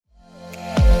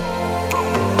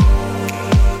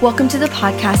Welcome to the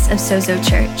podcast of Sozo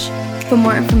Church. For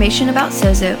more information about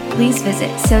Sozo, please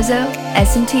visit sozosmtx.com.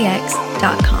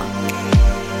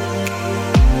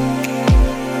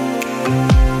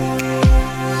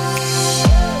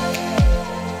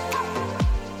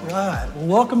 Right. Well,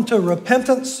 welcome to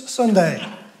Repentance Sunday.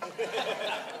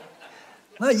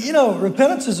 Now, you know,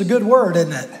 repentance is a good word,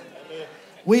 isn't it?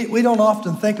 We don't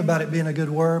often think about it being a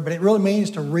good word, but it really means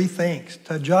to rethink,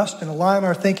 to adjust and align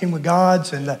our thinking with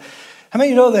God's. And how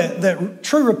many of you know that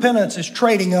true repentance is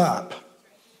trading up?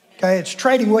 Okay, it's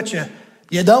trading what you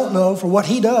don't know for what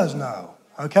He does know.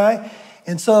 Okay,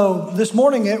 and so this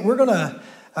morning we're going to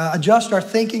adjust our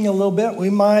thinking a little bit.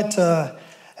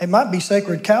 It might be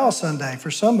Sacred Cow Sunday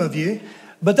for some of you,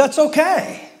 but that's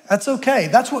okay. That's okay.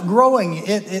 That's what growing,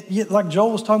 like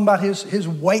Joel was talking about his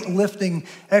weightlifting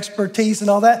expertise and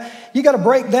all that. You got to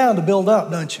break down to build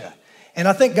up, don't you? And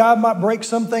I think God might break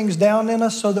some things down in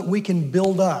us so that we can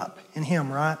build up in Him,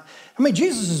 right? I mean,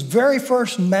 Jesus' very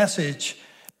first message,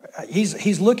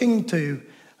 he's looking to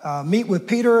meet with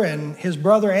Peter and his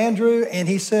brother Andrew, and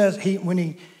he says, when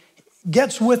he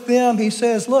gets with them, he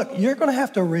says, look, you're going to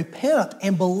have to repent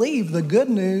and believe the good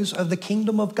news of the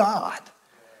kingdom of God.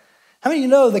 How many of you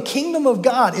know the kingdom of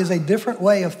God is a different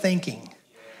way of thinking?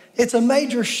 It's a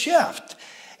major shift.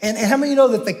 And how many of you know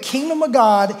that the kingdom of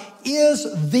God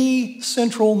is the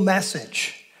central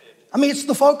message? I mean, it's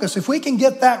the focus. If we can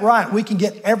get that right, we can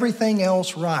get everything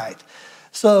else right.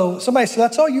 So somebody said,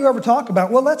 that's all you ever talk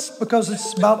about. Well, that's because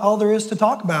it's about all there is to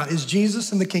talk about is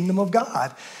Jesus and the kingdom of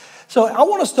God. So I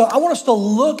want us to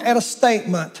look at a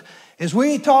statement as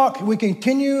we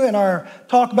continue in our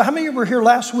talk about, how many of you were here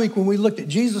last week when we looked at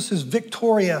Jesus'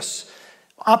 victorious,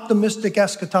 optimistic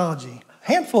eschatology? A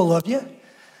handful of you,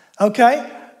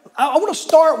 okay? I want to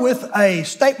start with a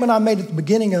statement I made at the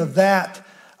beginning of that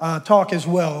talk as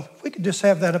well. If we could just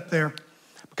have that up there.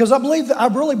 Because I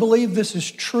really believe this is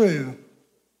true,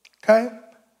 okay?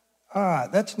 All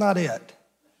right, that's not it.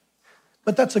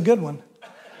 But that's a good one,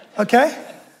 okay?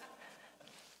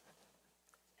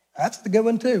 That's the good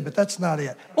one too, but that's not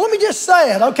it. Well, let me just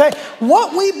say it, okay?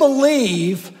 What we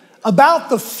believe about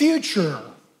the future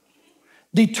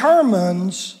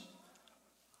determines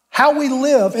how we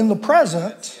live in the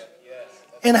present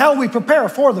and how we prepare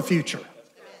for the future.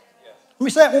 Let me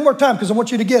say that one more time because I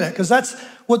want you to get it, because that's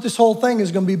what this whole thing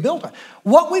is going to be built on.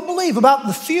 What we believe about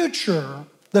the future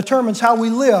determines how we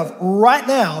live right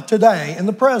now, today, in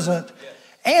the present,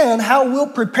 and how we'll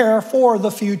prepare for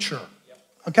the future.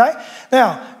 Okay?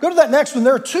 Now, go to that next one.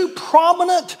 There are two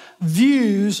prominent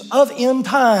views of end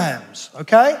times,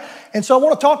 okay? And so I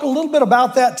want to talk a little bit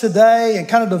about that today and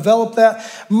kind of develop that.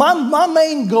 My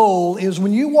main goal is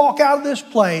when you walk out of this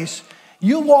place,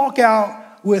 you walk out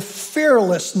with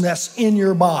fearlessness in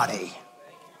your body.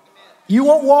 You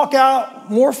won't walk out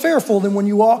more fearful than when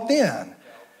you walked in.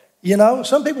 You know,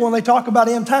 some people, when they talk about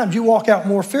end times, you walk out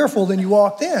more fearful than you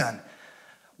walked in.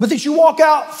 But that you walk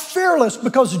out fearless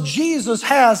because Jesus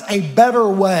has a better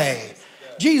way.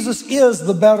 Jesus is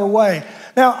the better way.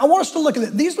 Now, I want us to look at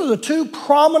it. These are the two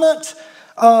prominent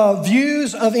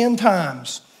views of end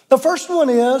times. The first one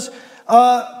is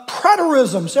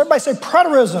preterism. So everybody say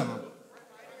preterism.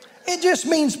 It just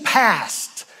means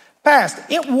past. Past.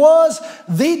 It was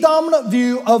the dominant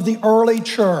view of the early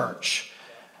church.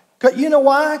 You know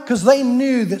why? Because they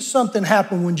knew that something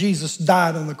happened when Jesus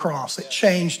died on the cross. It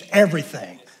changed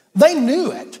everything. They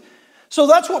knew it. So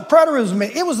that's what preterism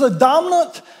meant. It was the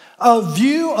dominant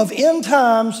view of end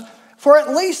times for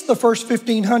at least the first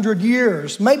 1,500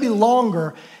 years, maybe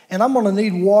longer. And I'm going to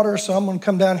need water, so I'm going to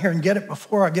come down here and get it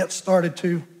before I get started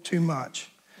too much.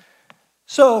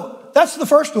 So that's the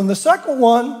first one. The second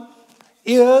one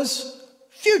is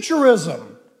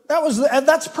futurism.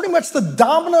 That's pretty much the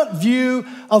dominant view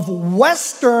of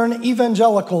Western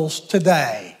evangelicals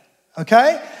today,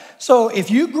 okay? So if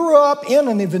you grew up in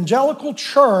an evangelical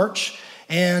church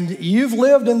and you've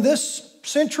lived in this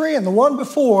century and the one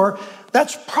before,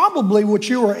 that's probably what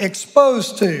you were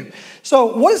exposed to.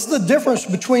 So what is the difference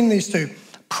between these two?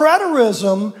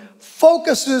 Preterism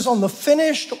focuses on the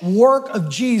finished work of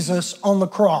Jesus on the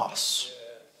cross.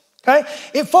 Okay?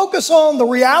 It focuses on the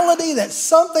reality that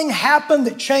something happened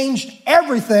that changed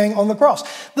everything on the cross.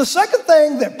 The second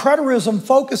thing that preterism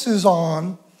focuses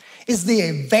on is the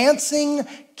advancing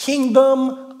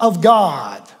kingdom of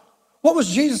God. What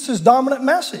was Jesus' dominant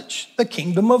message? The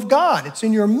kingdom of God. It's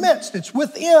in your midst. It's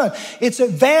within. It's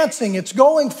advancing. It's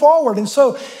going forward. And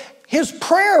so his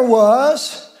prayer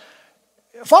was,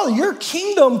 Father, your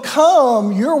kingdom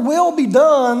come, your will be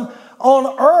done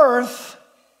on earth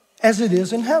as it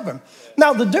is in heaven.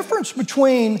 Now, the difference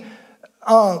between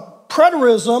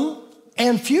preterism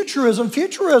and futurism.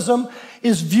 Futurism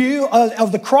is view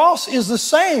of the cross is the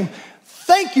same.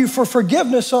 Thank you for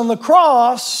forgiveness on the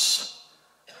cross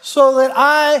so that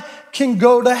I can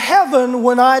go to heaven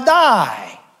when I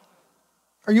die.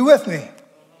 Are you with me?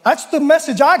 That's the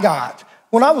message I got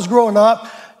when I was growing up.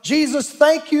 Jesus,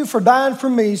 thank you for dying for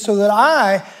me so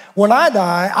that when I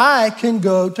die, I can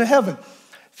go to heaven.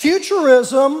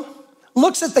 Futurism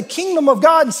looks at the kingdom of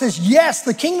God and says, yes,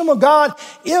 the kingdom of God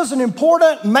is an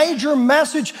important, major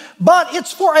message, but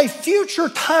it's for a future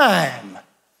time.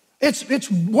 It's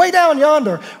way down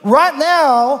yonder. Right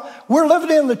now, we're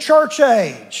living in the church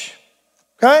age,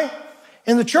 okay?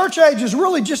 And the church age is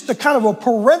really just a kind of a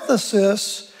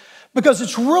parenthesis because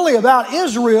it's really about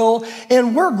Israel,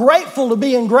 and we're grateful to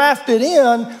be engrafted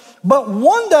in. But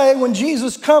one day when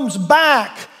Jesus comes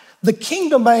back, the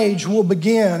kingdom age will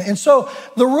begin. And so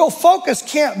the real focus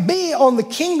can't be on the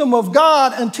kingdom of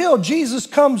God until Jesus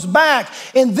comes back,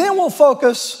 and then we'll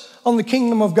focus on the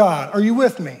kingdom of God. Are you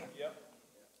with me?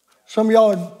 Some of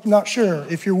y'all are not sure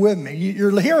if you're with me.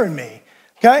 You're hearing me,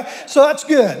 okay? So that's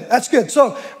good. That's good.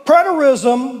 So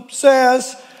preterism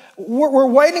says we're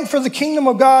waiting for the kingdom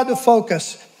of God to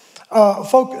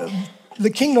the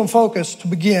kingdom focus to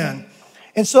begin.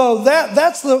 And so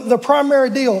that's the primary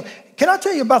deal. Can I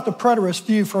tell you about the preterist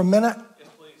view for a minute? Yes,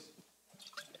 please.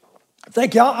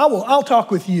 Thank you. I'll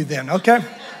talk with you then, okay?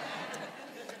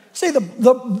 See, the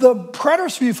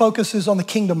preterist view focuses on the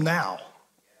kingdom now.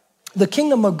 The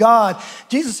kingdom of God.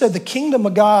 Jesus said the kingdom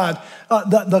of God,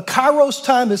 the kairos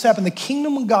time has happened. The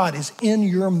kingdom of God is in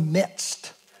your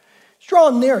midst. It's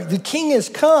drawing near. The king has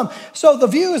come. So the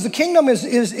view is the kingdom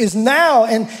is now,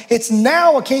 and it's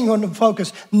now a kingdom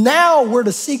focus. Now we're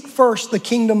to seek first the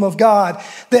kingdom of God.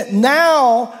 That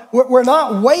now we're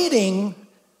not waiting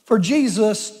for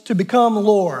Jesus to become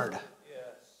Lord. Yes.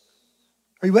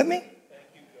 Are you with me? Thank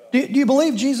you, God. Do you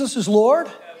believe Jesus is Lord?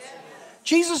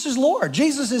 Jesus is Lord.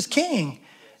 Jesus is King.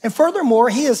 And furthermore,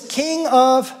 he is King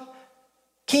of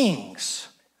kings.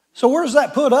 So where does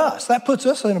that put us? That puts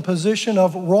us in a position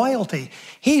of royalty.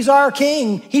 He's our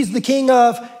King. He's the King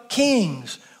of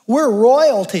kings. We're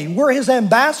royalty. We're his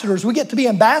ambassadors. We get to be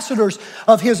ambassadors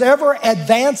of his ever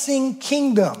advancing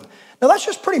kingdom. Now that's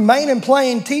just pretty main and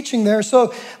plain teaching there.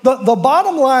 So the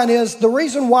bottom line is the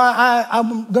reason why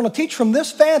I'm going to teach from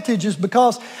this vantage is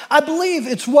because I believe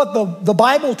it's what the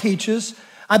Bible teaches.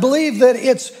 I believe that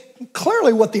it's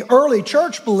clearly what the early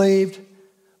church believed.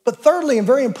 But thirdly, and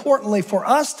very importantly for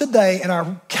us today in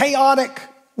our chaotic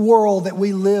world that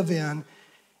we live in,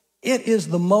 it is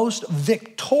the most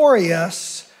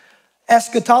victorious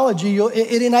eschatology.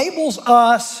 It enables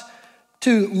us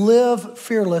to live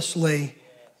fearlessly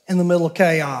in the middle of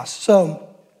chaos. So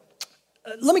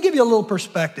let me give you a little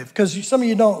perspective, because some of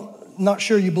you not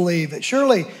sure you believe that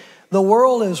surely the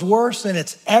world is worse than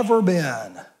it's ever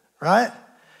been, right?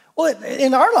 Well,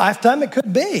 in our lifetime, it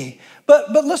could be.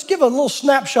 But let's give a little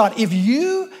snapshot. If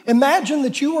you imagine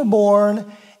that you were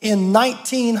born in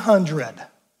 1900,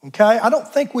 okay? I don't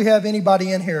think we have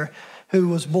anybody in here who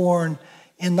was born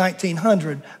in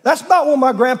 1900. That's about when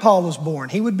my grandpa was born.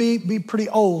 He would be pretty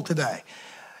old today.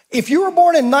 If you were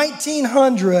born in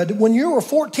 1900, when you were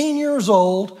 14 years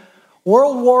old,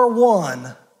 World War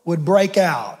I would break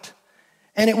out.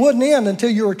 And it wouldn't end until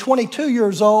you were 22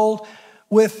 years old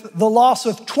with the loss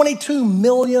of 22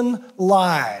 million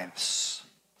lives.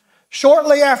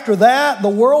 Shortly after that, the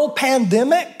world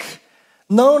pandemic,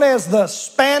 known as the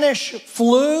Spanish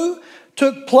flu,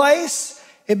 took place.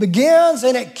 It begins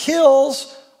and it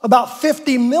kills about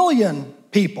 50 million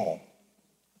people.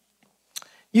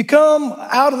 You come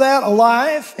out of that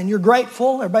alive and you're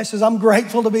grateful. Everybody says, I'm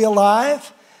grateful to be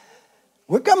alive.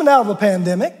 We're coming out of a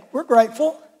pandemic. We're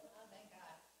grateful.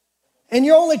 And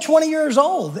you're only 20 years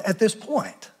old at this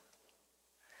point.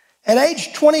 At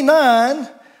age 29,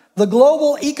 the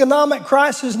global economic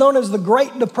crisis known as the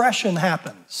Great Depression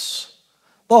happens.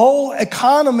 The whole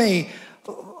economy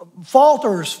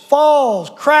falters, falls,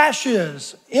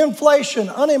 crashes, inflation,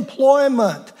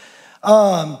 unemployment,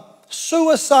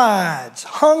 suicides,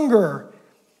 hunger.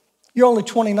 You're only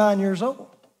 29 years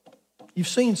old. You've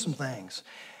seen some things.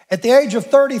 At the age of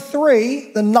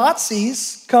 33, the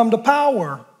Nazis come to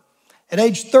power. At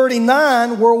age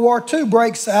 39, World War II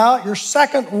breaks out, your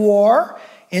second war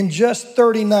in just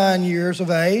 39 years of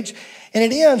age. And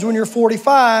it ends when you're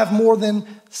 45, more than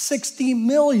 60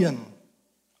 million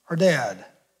are dead,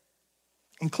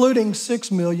 including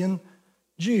 6 million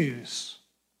Jews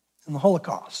in the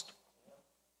Holocaust.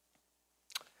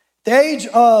 At the age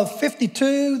of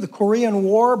 52, the Korean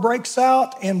War breaks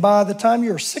out, and by the time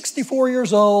you're 64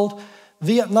 years old,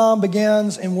 Vietnam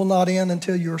begins and will not end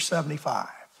until you're 75.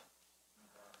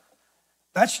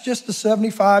 That's just a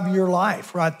 75-year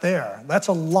life right there. That's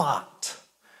a lot.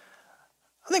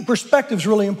 I think perspective's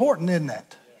really important, isn't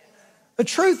it? The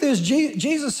truth is,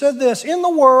 Jesus said this, in the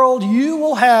world you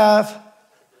will have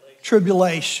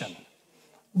tribulation,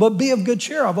 but be of good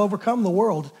cheer, I've overcome the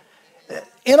world.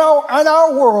 In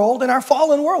our world, in our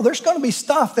fallen world, there's going to be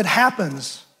stuff that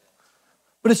happens,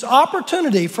 but it's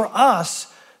opportunity for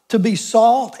us to be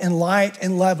salt and light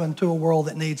and leaven to a world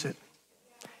that needs it.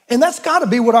 And that's got to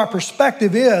be what our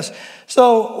perspective is.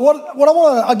 So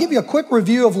I'll give you a quick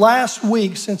review of last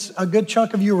week, since a good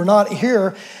chunk of you were not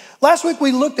here. Last week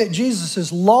we looked at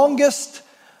Jesus' longest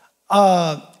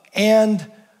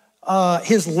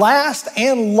his last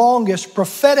and longest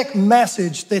prophetic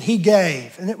message that he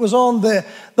gave. And it was on the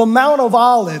Mount of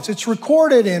Olives. It's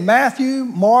recorded in Matthew,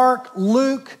 Mark,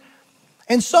 Luke.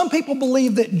 And some people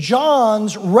believe that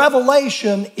John's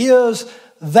revelation is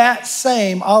that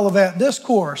same Olivet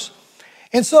Discourse.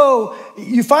 And so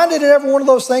you find it in every one of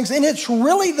those things, and it's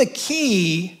really the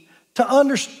key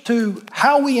to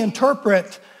how we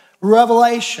interpret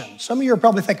Revelation. Some of you are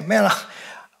probably thinking, man,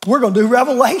 we're going to do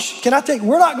Revelation. Can I tell you,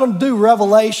 we're not going to do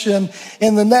Revelation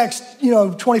in the next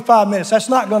 25 minutes. That's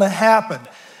not going to happen.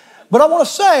 But I want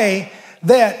to say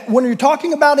that when you're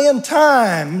talking about end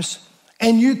times,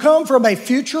 and you come from a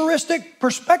futuristic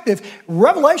perspective,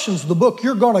 Revelation's the book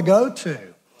you're going to go to.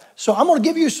 So I'm going to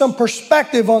give you some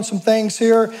perspective on some things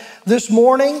here this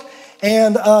morning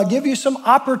and give you some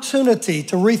opportunity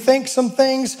to rethink some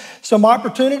things, some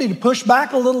opportunity to push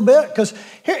back a little bit. Because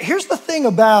here's the thing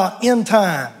about end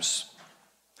times.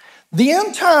 The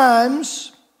end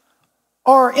times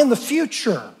are in the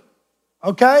future,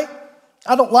 okay?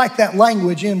 I don't like that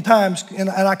language, end times, and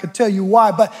I could tell you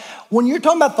why. But when you're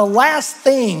talking about the last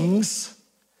things,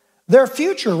 they're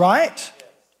future, right?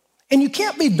 And you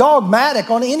can't be dogmatic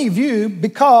on any view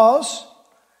because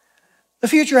the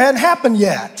future hadn't happened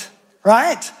yet,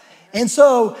 right? And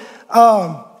so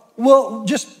we'll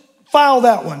just file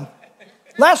that one.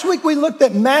 Last week we looked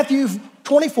at Matthew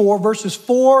 24, verses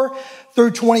 4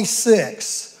 through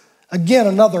 26. Again,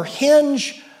 another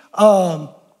hinge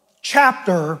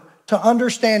chapter to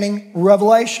understanding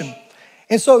Revelation.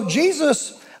 And so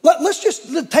Jesus, let's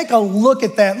just take a look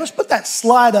at that. Let's put that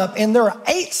slide up. And there are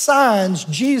 8 signs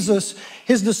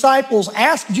his disciples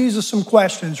asked Jesus some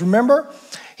questions. Remember?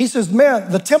 He says,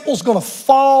 man, the temple's going to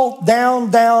fall down,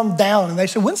 down, down. And they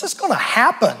said, when's this going to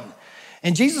happen?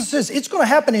 And Jesus says, it's going to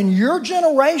happen in your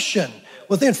generation.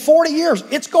 Within 40 years,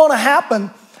 it's going to happen.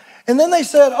 And then they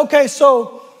said, okay,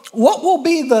 so what will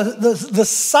be the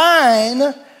sign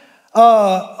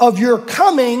of your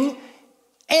coming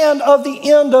and of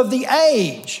the end of the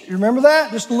age? You remember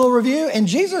that? Just a little review. And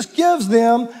Jesus gives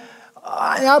them,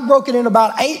 I broke it in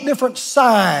about 8 different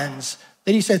signs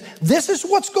that he said, this is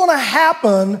what's going to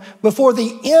happen before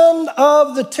the end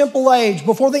of the temple age,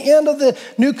 before the end of the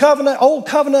new covenant, old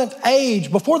covenant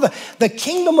age, before the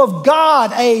kingdom of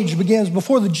God age begins,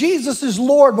 before the Jesus is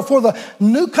Lord, before the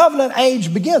new covenant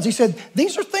age begins. He said,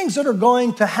 these are things that are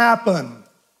going to happen.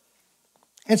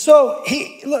 And so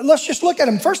let's just look at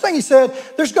him. First thing he said,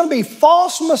 there's going to be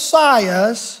false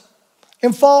messiahs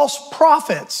and false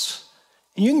prophets.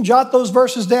 And you can jot those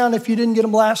verses down if you didn't get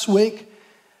them last week.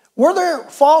 Were there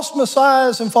false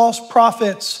messiahs and false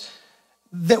prophets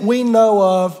that we know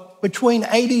of between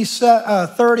AD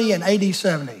 30 and AD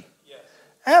 70? Yes.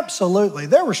 Absolutely.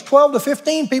 There was 12 to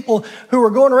 15 people who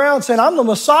were going around saying, I'm the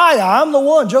Messiah, I'm the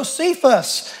one.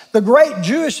 Josephus, the great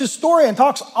Jewish historian,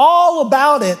 talks all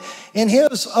about it in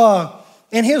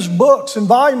his books and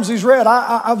volumes he's read.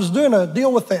 I was doing a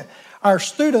deal with our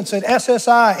students at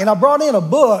SSI, and I brought in a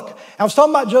book. I was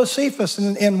talking about Josephus,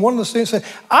 and one of the students said,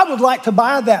 I would like to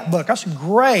buy that book. I said,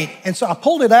 great. And so I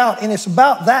pulled it out, and it's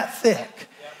about that thick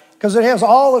because it has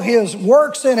all of his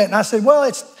works in it. And I said,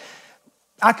 well,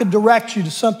 I could direct you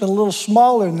to something a little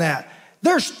smaller than that.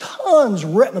 There's tons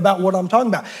written about what I'm talking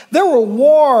about. There were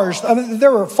wars.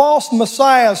 There were false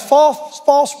messiahs,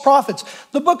 false prophets.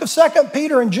 The book of 2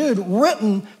 Peter and Jude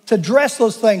written to address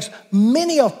those things.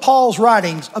 Many of Paul's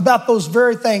writings about those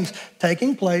very things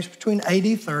taking place between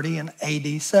AD 30 and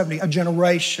AD 70, a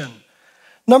generation.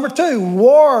 Number 2,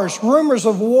 wars, rumors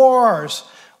of wars.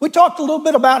 We talked a little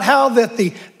bit about how that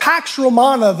the Pax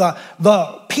Romana,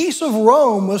 the peace of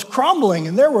Rome, was crumbling,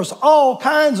 and there was all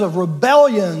kinds of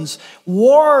rebellions,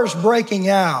 wars breaking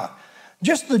out.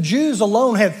 Just the Jews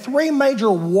alone had 3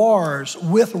 major wars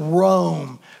with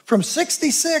Rome. From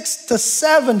 66 to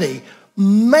 70,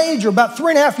 about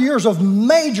 3.5 years of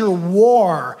major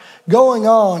war going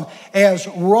on as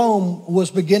Rome was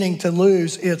beginning to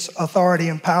lose its authority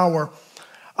and power.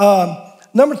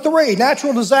 Number 3,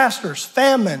 natural disasters,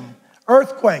 famine,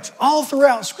 earthquakes, all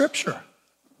throughout Scripture.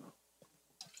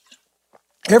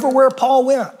 Everywhere Paul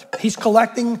went, he's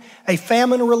collecting a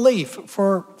famine relief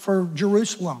for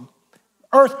Jerusalem.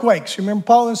 Earthquakes. You remember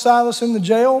Paul and Silas in the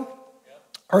jail?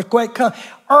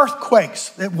 Earthquakes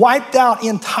that wiped out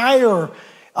entire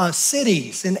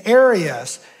cities and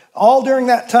areas, all during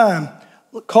that time.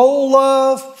 Cold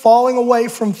love, falling away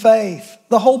from faith.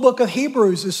 The whole book of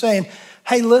Hebrews is saying,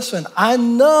 hey, listen, I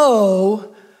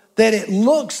know that it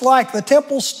looks like the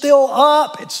temple's still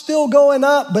up, it's still going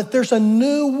up, but there's a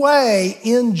new way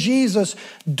in Jesus.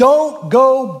 Don't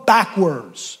go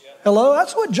backwards. Hello?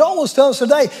 That's what Joel is telling us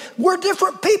today. We're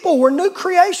different people. We're new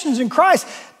creations in Christ.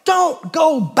 Don't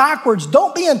go backwards.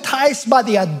 Don't be enticed by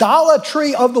the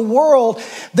idolatry of the world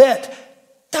that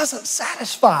doesn't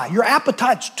satisfy. Your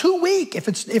appetite's too weak if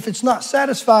it's not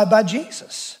satisfied by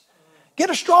Jesus. Get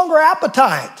a stronger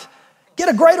appetite. Get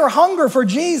a greater hunger for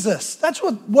Jesus. That's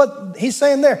what he's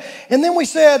saying there. And then we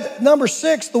said, number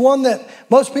 6, the one that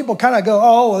most people kind of go,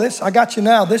 oh, this, I got you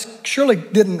now. This surely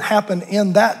didn't happen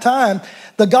in that time.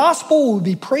 The gospel will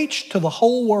be preached to the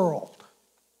whole world.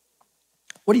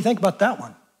 What do you think about that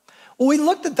one? Well, we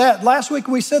looked at that last week.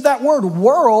 We said that word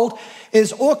world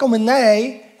is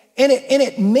oikoumene, and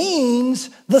it means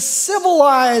the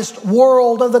civilized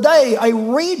world of the day, a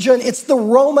region. It's the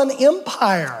Roman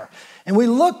Empire. And we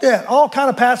looked at all kind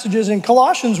of passages in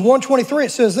Colossians 1:23. It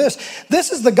says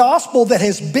this is the gospel that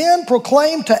has been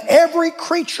proclaimed to every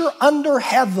creature under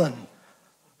heaven.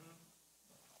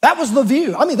 That was the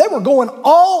view. I mean, they were going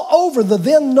all over the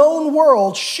then known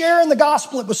world, sharing the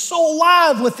gospel. It was so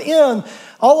alive within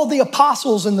all of the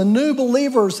apostles and the new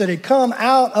believers that had come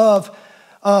out of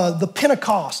the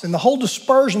Pentecost and the whole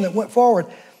dispersion that went forward.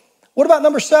 What about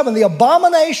number 7? The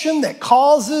abomination that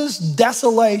causes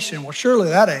desolation. Well, surely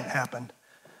that ain't happened.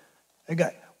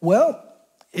 Well,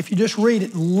 if you just read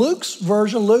it, Luke's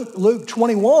version, Luke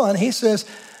 21, he says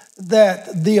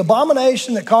that the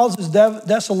abomination that causes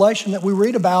desolation that we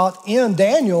read about in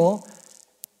Daniel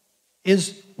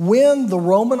is when the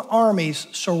Roman armies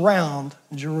surround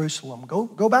Jerusalem.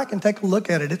 Go back and take a look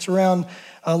at it. It's around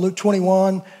Luke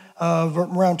 21,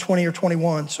 around 20 or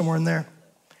 21, somewhere in there.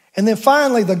 And then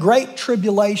finally, the Great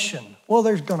Tribulation. Well,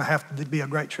 there's going to have to be a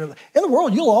great tribulation. In the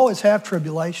world, you'll always have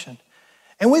tribulation.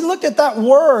 And we looked at that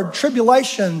word,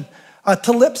 tribulation,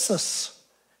 talipsis.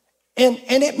 And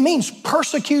it means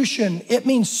persecution. It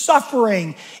means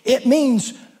suffering. It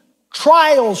means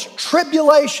trials,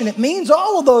 tribulation. It means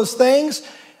all of those things.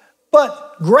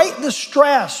 But great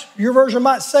distress, your version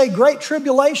might say great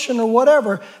tribulation or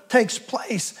whatever, takes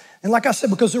place. And like I said,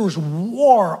 because there was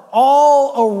war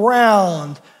all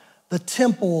around the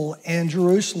temple in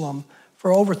Jerusalem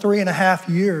for over 3.5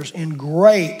 years in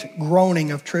great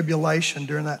groaning of tribulation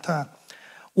during that time.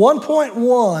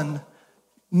 1.1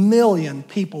 million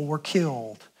people were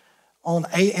killed on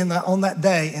that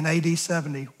day in AD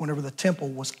 70, whenever the temple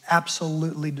was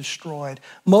absolutely destroyed.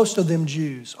 Most of them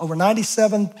Jews. Over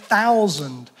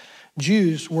 97,000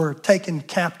 Jews were taken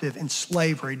captive in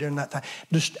slavery during that time.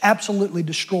 Just absolutely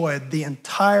destroyed the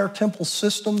entire temple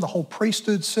system, the whole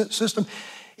priesthood system.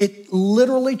 It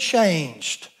literally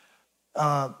changed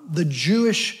the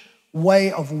Jewish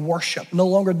way of worship. No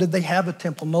longer did they have a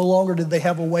temple. No longer did they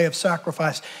have a way of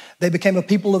sacrifice. They became a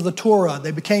people of the Torah.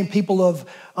 They became people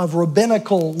of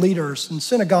rabbinical leaders and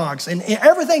synagogues. And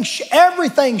everything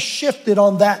shifted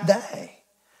on that day.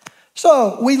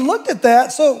 So we looked at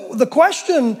that. So the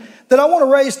question that I want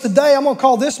to raise today, I'm going to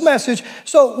call this message,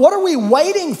 so what are we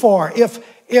waiting for?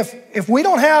 If we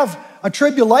don't have a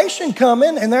tribulation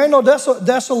coming and there ain't no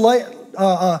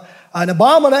an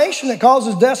abomination that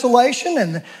causes desolation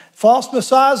and false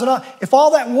messiahs and all, if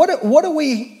all that, what are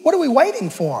we waiting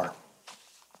for?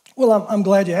 Well, I'm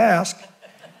glad you asked.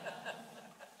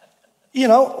 You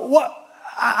know, what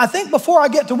I think before I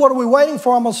get to what are we waiting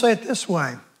for, I'm going to say it this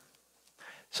way.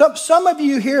 Some of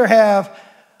you here have,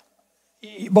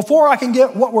 before I can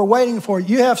get what we're waiting for,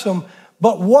 you have some,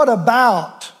 but what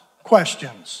about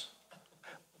questions?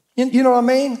 You know what I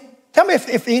mean? Tell me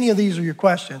if any of these are your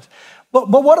questions. But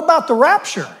what about the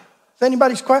rapture? Is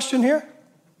anybody's question here?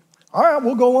 All right,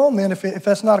 we'll go on then if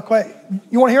that's not a question.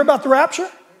 You want to hear about the rapture?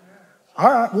 All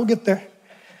right, we'll get there.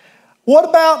 What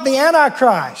about the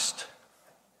Antichrist?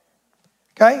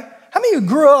 Okay? How many of you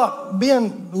grew up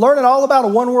learning all about a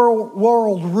one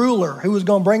world ruler who was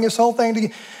going to bring this whole thing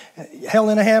together, held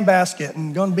in a handbasket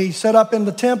and going to be set up in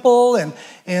the temple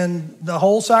and the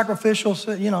whole sacrificial,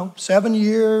 7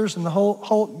 years and the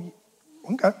whole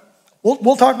okay.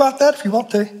 We'll talk about that if you want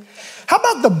to. How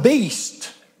about the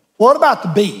beast? What about the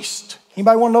beast?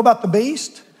 Anybody want to know about the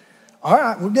beast? All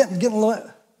right, we're getting a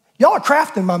little. Y'all are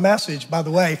crafting my message, by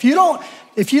the way. If you don't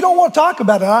want to talk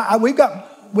about it, we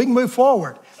can move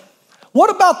forward. What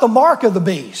about the mark of the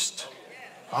beast?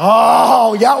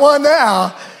 Oh, you got one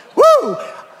now. Woo!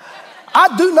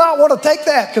 I do not want to take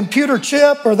that computer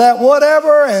chip or that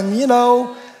whatever, and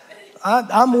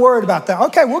I'm worried about that.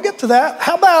 Okay, we'll get to that.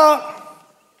 How about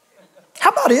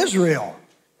Israel?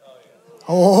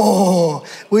 Oh,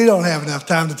 we don't have enough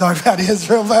time to talk about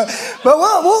Israel, but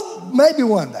we'll maybe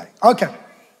one day. Okay,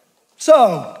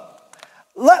 so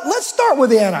let's start with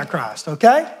the Antichrist,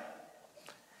 okay?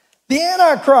 The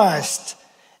Antichrist,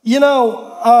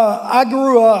 I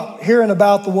grew up hearing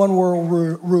about the one world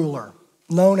ruler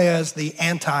known as the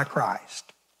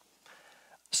Antichrist.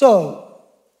 So,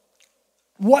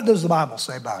 what does the Bible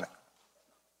say about it?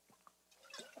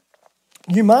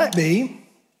 You might be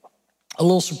a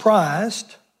little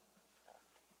surprised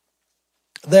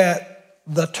that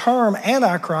the term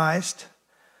Antichrist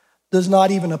does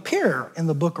not even appear in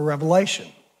the book of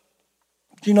Revelation.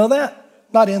 Do you know that?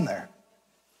 Not in there.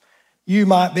 You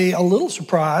might be a little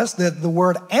surprised that the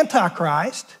word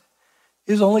Antichrist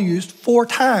is only used 4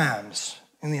 times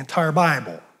in the entire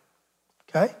Bible,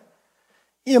 okay?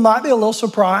 You might be a little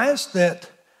surprised that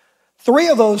 3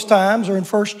 of those times are in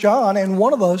 1 John and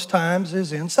 1 of those times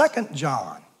is in 2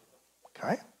 John,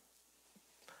 okay?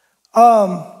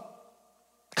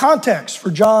 Context for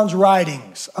John's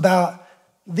writings about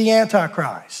the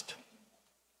Antichrist.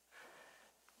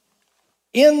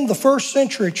 In the first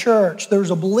century church, there was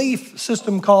a belief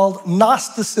system called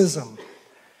Gnosticism.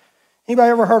 Anybody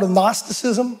ever heard of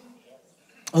Gnosticism?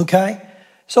 Okay.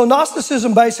 So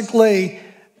Gnosticism basically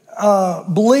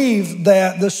believed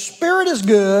that the spirit is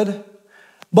good,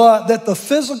 but that the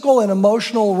physical and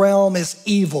emotional realm is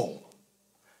evil.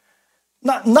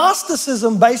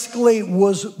 Gnosticism basically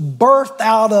was birthed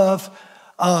out of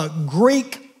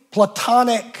Greek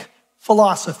Platonic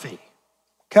philosophy,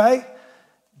 okay?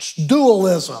 It's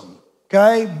dualism,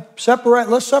 okay?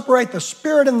 Let's separate the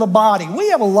spirit and the body. We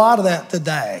have a lot of that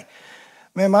today.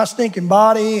 Man, my stinking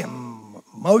body and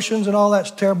emotions and all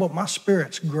that's terrible. My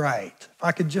spirit's great. If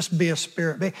I could just be a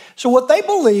spirit being. So what they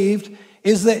believed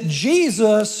is that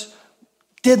Jesus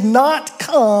did not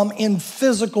come in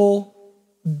physical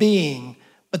being,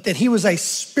 but that he was a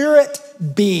spirit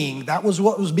being. That was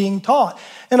what was being taught.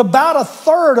 And about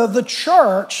 1/3 of the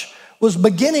church was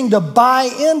beginning to buy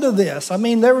into this. I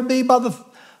mean, there would be by the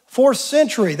 4th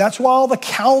century. That's why all the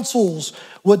councils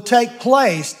would take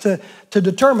place to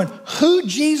determine who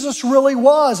Jesus really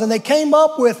was. And they came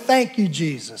up with, thank you,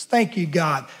 Jesus. Thank you,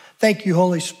 God. Thank you,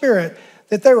 Holy Spirit.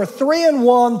 That they were 3 in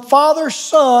 1, Father,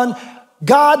 Son,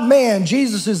 God, man.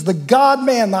 Jesus is the God,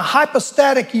 man, the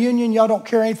hypostatic union. Y'all don't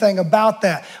care anything about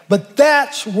that. But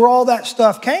that's where all that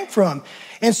stuff came from.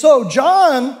 And so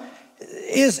John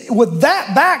is, with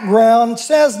that background,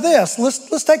 says this.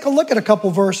 Let's take a look at a couple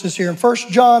verses here. In 1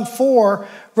 John 4,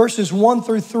 verses 1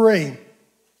 through 3.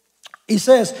 He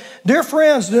says, dear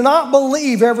friends, do not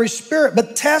believe every spirit,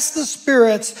 but test the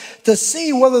spirits to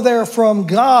see whether they're from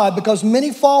God, because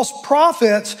many false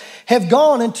prophets have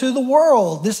gone into the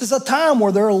world. This is a time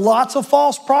where there are lots of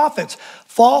false prophets,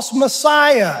 false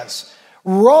messiahs,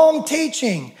 wrong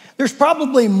teaching. There's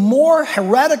probably more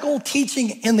heretical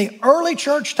teaching in the early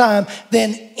church time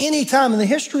than any time in the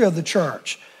history of the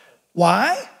church.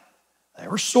 Why? They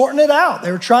were sorting it out.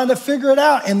 They were trying to figure it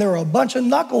out. And there were a bunch of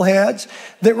knuckleheads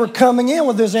that were coming in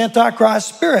with this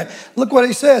Antichrist spirit. Look what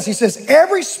he says. He says,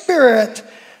 every spirit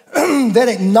that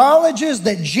acknowledges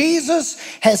that Jesus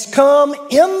has come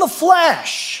in the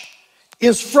flesh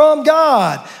is from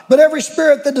God. But every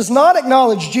spirit that does not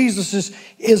acknowledge Jesus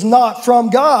is not from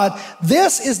God.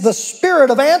 This is the spirit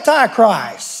of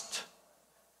Antichrist,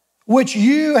 which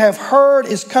you have heard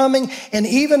is coming and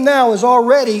even now is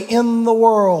already in the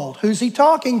world. Who's he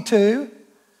talking to?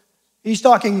 He's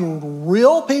talking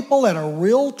real people at a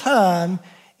real time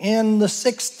in the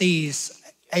 60s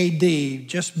AD,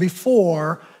 just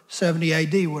before 70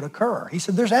 AD would occur. He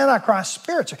said there's Antichrist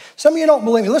spirits. Some of you don't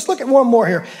believe me. Let's look at one more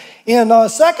here. In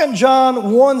 2 John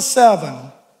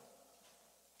 1:7.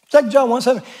 2 John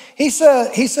 1:7. He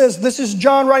says, this is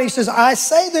John writing. He says, I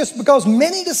say this because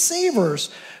many deceivers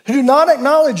who do not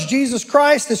acknowledge Jesus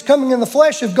Christ as coming in the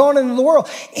flesh have gone into the world.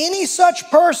 Any such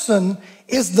person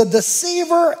is the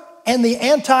deceiver and the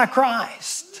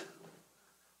Antichrist.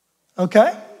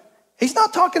 Okay? He's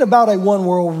not talking about a one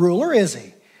world ruler, is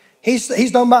he? He's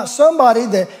talking about somebody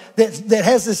that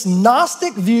has this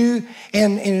Gnostic view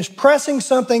and is pressing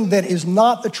something that is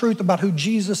not the truth about who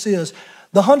Jesus is.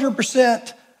 The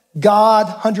 100% God,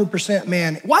 100%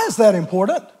 man. Why is that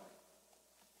important?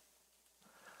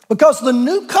 Because the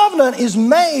new covenant is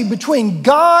made between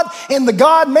God and the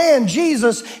God-man,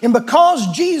 Jesus. And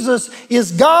because Jesus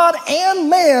is God and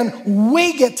man,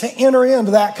 we get to enter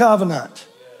into that covenant.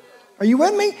 Are you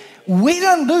with me? We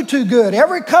didn't do too good.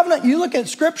 Every covenant you look at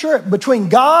Scripture between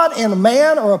God and a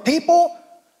man or a people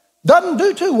doesn't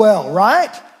do too well,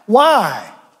 right?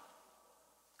 Why?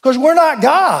 Because we're not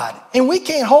God and we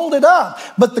can't hold it up.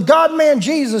 But the God-man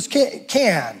Jesus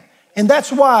can. And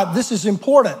that's why this is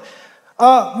important.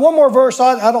 One more verse.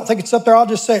 I don't think it's up there. I'll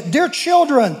just say it. Dear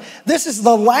children, this is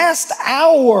the last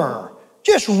hour,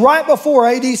 just right before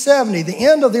AD 70, the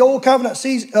end of the old covenant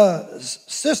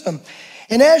system.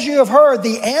 And as you have heard,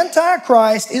 the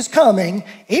Antichrist is coming.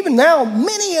 Even now,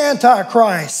 many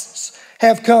Antichrists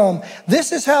have come.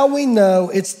 This is how we know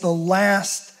it's the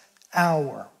last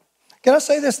hour. Can I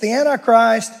say this? The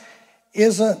Antichrist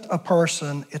isn't a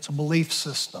person, it's a belief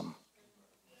system.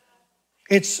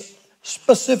 It's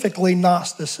specifically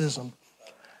Gnosticism.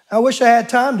 I wish I had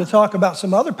time to talk about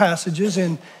some other passages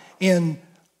in 2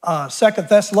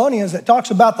 Thessalonians that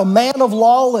talks about the man of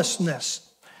lawlessness.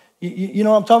 You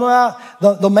know what I'm talking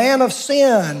about? The man of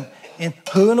sin. And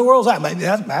who in the world is that? Maybe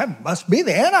that must be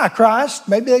the Antichrist.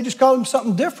 Maybe they just call him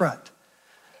something different.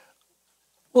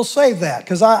 We'll save that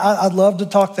because I'd love to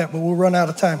talk that, but we'll run out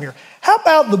of time here. How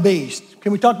about the beast?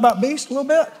 Can we talk about beast a little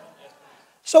bit?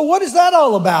 So what is that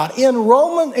all about? In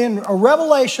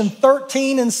Revelation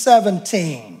 13 and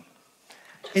 17,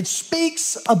 it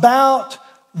speaks about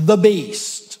the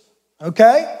beast,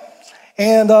 okay?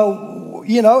 And,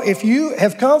 if you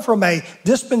have come from a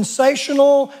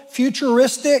dispensational,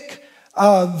 futuristic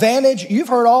vantage, you've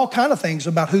heard all kinds of things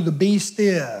about who the beast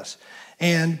is.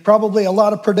 And probably a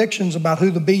lot of predictions about who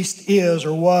the beast is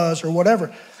or was or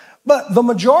whatever. But the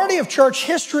majority of church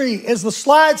history, as the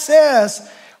slide says,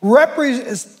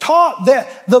 is taught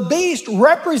that the beast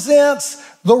represents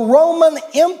the Roman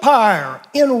Empire.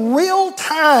 In real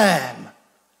time,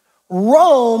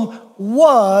 Rome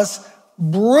was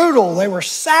brutal. They were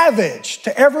savage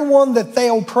to everyone that they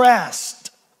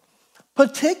oppressed.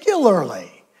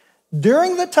 Particularly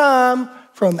during the time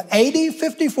from AD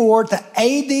 54 to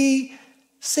AD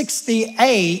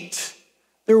 68,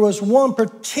 there was one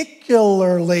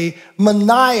particularly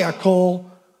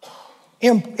maniacal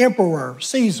emperor,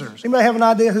 Caesar. Anybody have an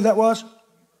idea who that was?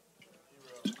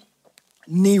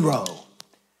 Nero.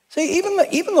 See,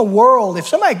 even the world, if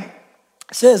somebody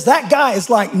says that guy is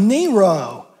like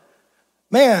Nero,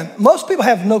 man, most people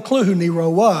have no clue who Nero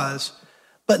was,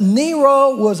 but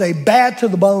Nero was a bad to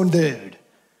the bone dude.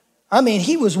 I mean,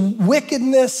 he was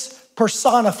wickedness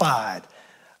personified.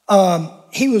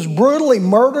 He was brutally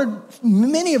murdered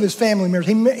many of his family members.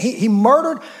 He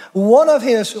murdered one of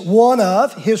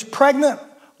his pregnant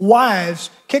wives,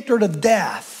 kicked her to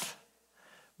death.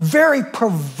 Very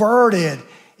perverted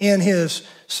in his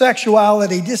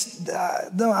sexuality. I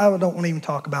don't want to even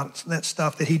talk about that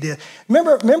stuff that he did.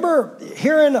 Remember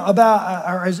hearing about,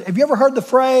 or have you ever heard the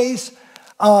phrase,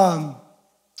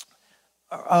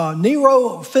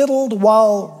 Nero fiddled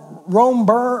while Rome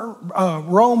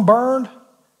burned?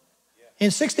 In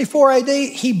 64 AD,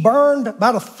 he burned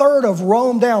about a third of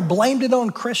Rome down, blamed it on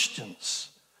Christians.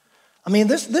 I mean,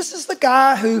 this is the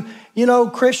guy who,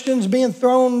 Christians being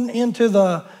thrown into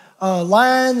the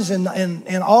lions and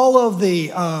all of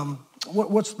the,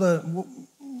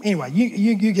 anyway,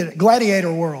 you get it,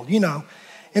 gladiator world,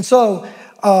 And so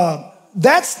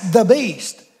that's the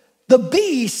beast. The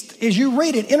beast, as you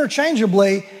read it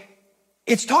interchangeably,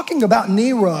 it's talking about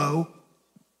Nero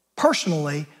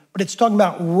personally, but it's talking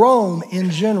about Rome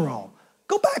in general.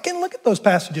 Go back and look at those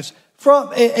passages.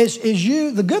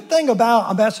 The good thing about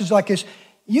a passage like this,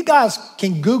 you guys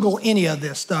can Google any of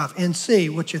this stuff and see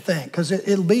what you think, because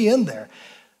it'll be in there.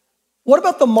 What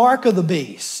about the mark of the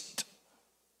beast?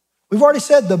 We've already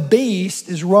said the beast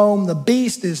is Rome, the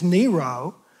beast is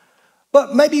Nero,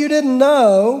 but maybe you didn't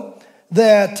know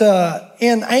that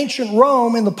in ancient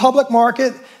Rome, in the public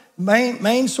market,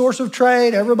 main source of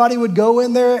trade, everybody would go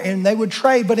in there and they would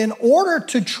trade. But in order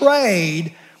to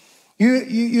trade,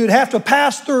 you'd have to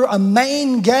pass through a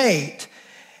main gate.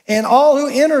 And all who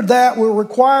entered that were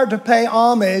required to pay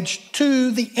homage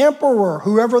to the emperor,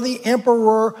 whoever the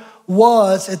emperor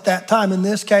was at that time. In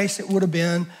this case, it would have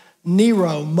been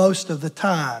Nero most of the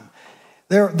time.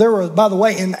 There were, by the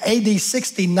way, in AD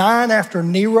 69, after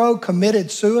Nero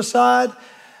committed suicide,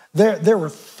 there were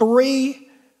 3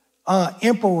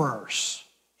 emperors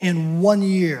in 1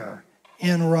 year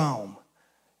in Rome.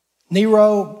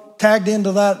 Nero tagged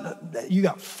into that. You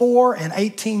got 4 and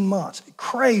 18 months.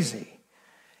 Crazy.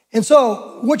 And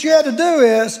so what you had to do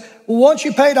is, once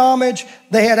you paid homage,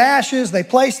 they had ashes. They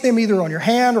placed them either on your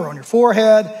hand or on your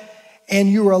forehead, and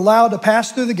you were allowed to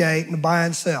pass through the gate and buy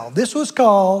and sell. This was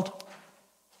called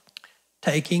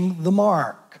taking the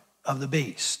mark of the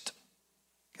beast.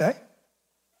 Okay?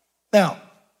 Now,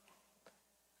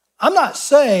 I'm not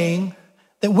saying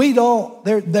that we don't,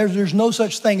 there's no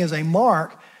such thing as a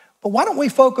mark, but why don't we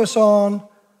focus on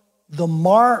the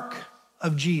mark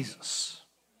of Jesus?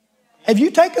 Have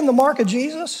you taken the mark of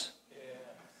Jesus?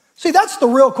 See, that's the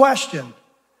real question.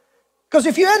 Because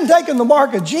if you hadn't taken the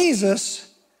mark of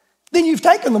Jesus, then you've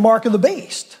taken the mark of the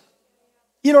beast.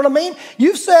 You know what I mean?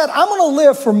 You've said, I'm going to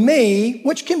live for me,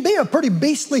 which can be a pretty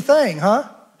beastly thing, huh?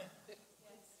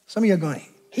 Some of you are going,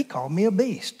 he called me a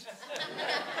beast.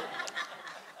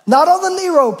 Not on the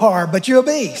Nero part, but you're a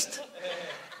beast.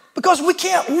 Because we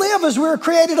can't live as we were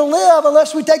created to live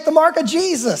unless we take the mark of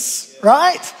Jesus,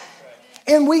 right?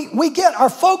 And we get our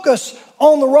focus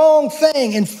on the wrong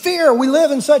thing. In fear, we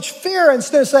live in such fear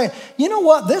instead of saying, you know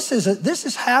what, this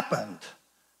has happened.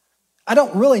 I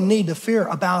don't really need to fear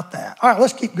about that. All right,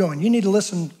 let's keep going. You need to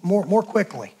listen more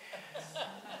quickly.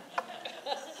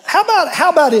 How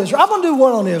about Israel? I'm going to do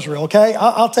one on Israel, okay?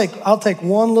 I'll take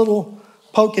one little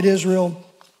poke at Israel,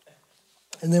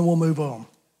 and then we'll move on.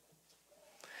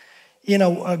 You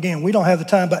know, again, we don't have the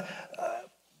time, but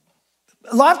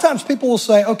a lot of times people will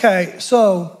say, okay,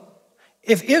 so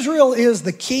if Israel is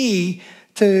the key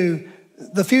to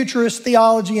the futurist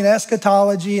theology and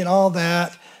eschatology and all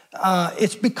that,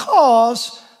 it's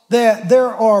because that there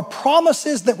are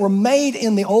promises that were made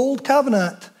in the Old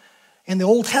Covenant, in the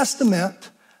Old Testament,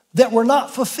 that were not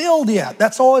fulfilled yet.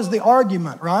 That's always the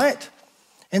argument, right?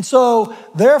 And so,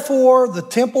 therefore, the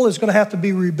temple is going to have to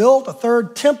be rebuilt. A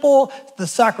third temple, the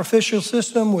sacrificial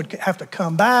system would have to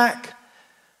come back.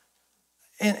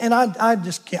 And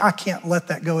I can't let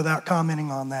that go without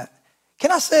commenting on that.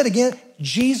 Can I say it again?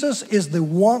 Jesus is the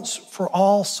once for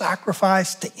all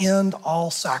sacrifice to end all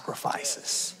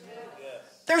sacrifices.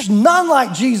 There's none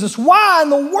like Jesus. Why in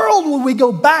the world would we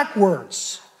go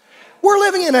backwards? We're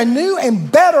living in a new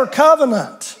and better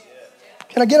covenant.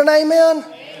 Can I get an amen?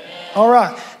 All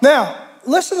right. Now,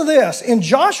 listen to this. In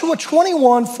Joshua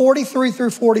 21, 43 through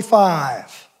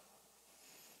 45,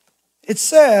 it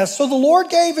says, so the Lord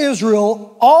gave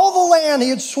Israel all the land he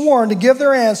had sworn to give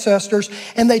their ancestors,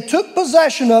 and they took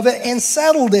possession of it and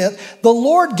settled it. The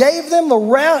Lord gave them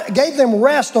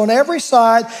rest on every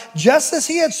side, just as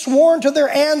he had sworn to their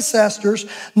ancestors.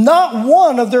 Not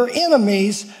one of their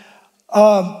enemies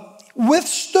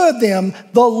withstood them.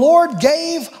 The Lord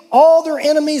gave all their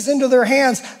enemies into their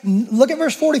hands. Look at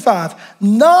verse 45.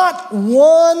 Not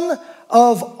one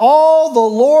of all the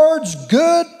Lord's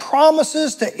good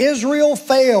promises to Israel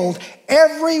failed.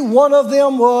 Every one of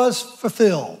them was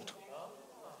fulfilled.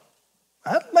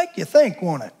 That'd make you think,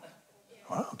 won't it?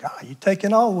 Oh, God, you're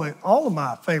taking all of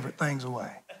my favorite things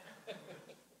away.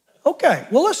 Okay,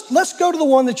 well, let's go to the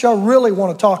one that y'all really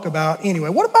want to talk about anyway.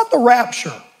 What about the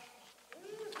rapture?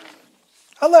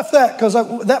 I left that because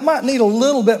that might need a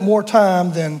little bit more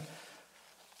time than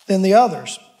the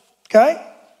others, okay?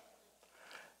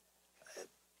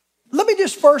 Let me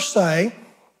just first say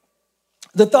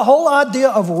that the whole idea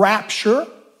of rapture,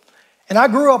 and I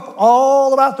grew up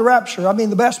all about the rapture. I mean,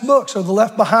 the best books are the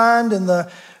Left Behind and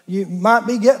you might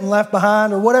be getting Left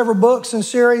Behind or whatever books and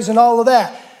series and all of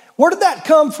that. Where did that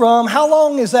come from? How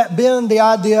long has that been the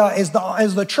idea? Has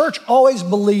the church always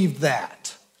believed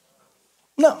that?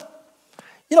 No.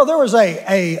 You know, there was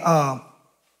I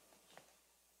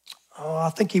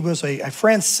think he was a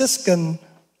Franciscan.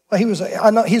 He's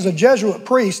a Jesuit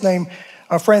priest named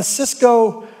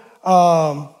Francisco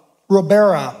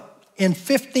Ribera in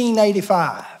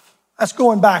 1585. That's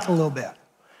going back a little bit.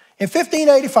 In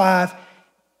 1585,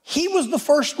 he was the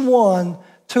first one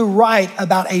to write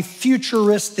about a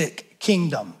futuristic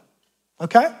kingdom,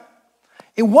 okay?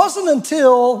 It wasn't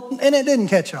until, and it didn't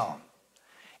catch on,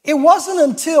 it wasn't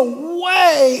until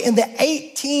way in the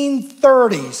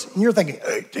 1830s, and you're thinking,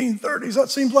 1830s, that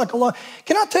seems like a lot.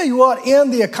 Can I tell you what, in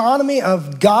the economy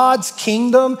of God's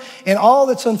kingdom and all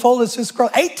that's unfolded since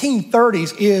Christ,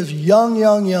 1830s is young.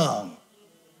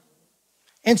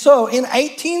 And so in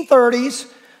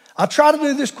 1830s, I'll try to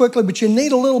do this quickly, but you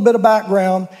need a little bit of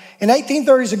background. In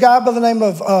 1830s, a guy by the name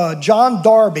of John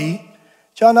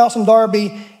Nelson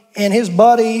Darby, and his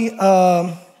buddy,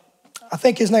 I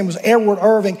think his name was Edward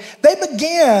Irving, they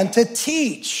began to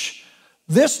teach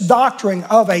this doctrine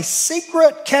of a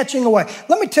secret catching away.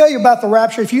 Let me tell you about the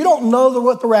rapture. If you don't know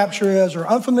what the rapture is or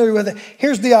unfamiliar with it,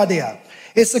 here's the idea.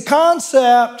 It's the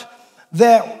concept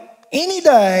that any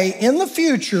day in the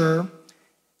future,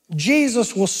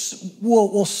 Jesus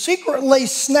will secretly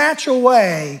snatch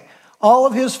away all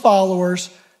of his followers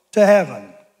to heaven.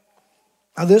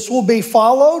 Now, this will be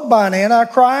followed by an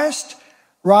Antichrist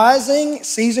rising,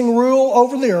 seizing rule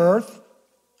over the earth.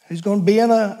 He's going to be in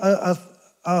a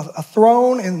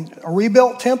throne in a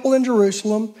rebuilt temple in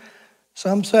Jerusalem.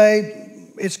 Some say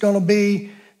it's going to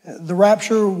be the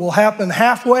rapture will happen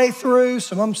halfway through.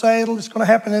 Some of them say it's going to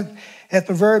happen at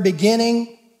the very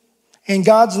beginning. And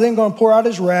God's then going to pour out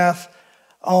his wrath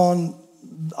on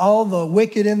all the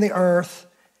wicked in the earth.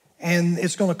 And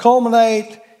it's going to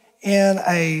culminate in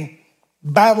a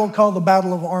battle called the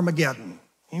Battle of Armageddon.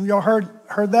 Any of y'all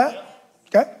heard that?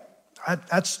 Okay.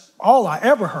 That's all I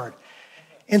ever heard.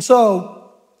 And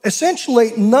so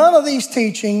essentially none of these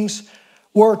teachings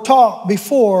were taught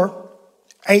before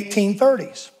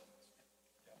 1830s.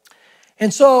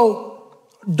 And so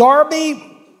Darby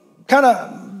kind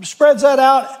of spreads that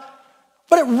out,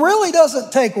 but it really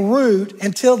doesn't take root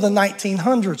until the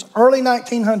 1900s, early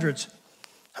 1900s.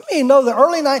 How many of you know the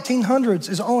early 1900s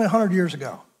is only 100 years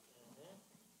ago?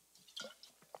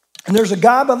 And there's a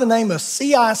guy by the name of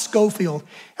C.I. Scofield.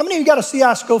 How many of you got a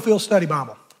C.I. Scofield study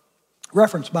Bible?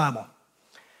 Reference Bible.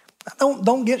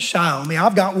 Don't get shy on me.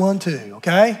 I've got one too,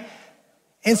 okay?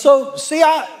 And so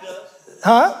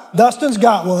Dustin's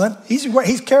got one.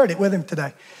 He's carried it with him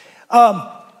today.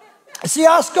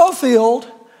 C.I.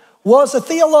 Scofield was a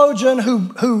theologian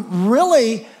who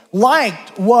really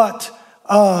liked what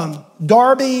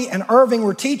Darby and Irving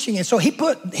were teaching. And so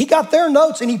he got their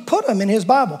notes and he put them in his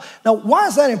Bible. Now, why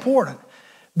is that important?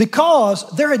 Because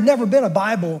there had never been a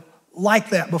Bible like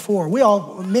that before.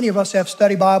 Many of us have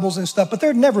study Bibles and stuff, but there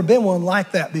had never been one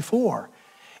like that before.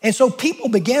 And so people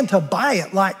began to buy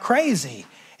it like crazy.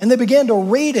 And they began to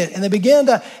read it. And that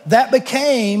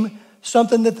became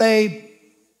something that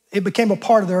it became a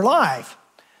part of their life.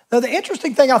 Now, the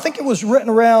interesting thing, I think it was written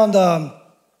around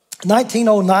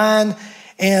 1909.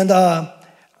 And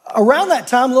around that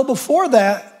time, a little before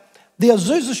that, the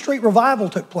Azusa Street revival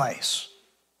took place.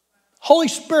 Holy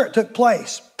Spirit took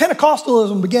place.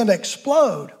 Pentecostalism began to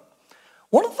explode.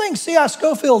 One of the things C.I.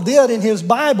 Scofield did in his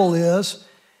Bible is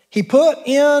he put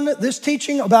in this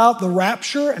teaching about the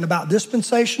rapture and about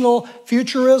dispensational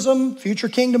futurism, future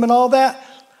kingdom and all that.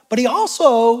 But he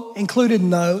also included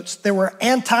notes that were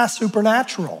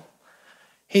anti-supernatural.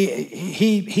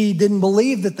 He didn't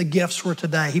believe that the gifts were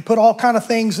today. He put all kind of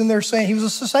things in there saying he was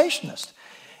a cessationist.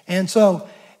 And so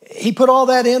he put all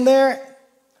that in there.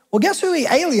 Well, guess who he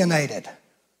alienated?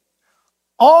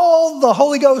 All the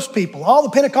Holy Ghost people, all the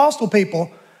Pentecostal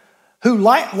people who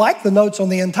liked the notes on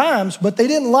the end times, but they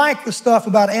didn't like the stuff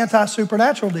about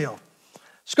anti-supernatural deal.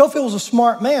 Scofield was a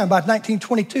smart man. By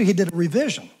 1922, he did a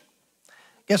revision.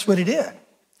 Guess what he did?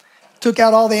 Took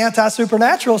out all the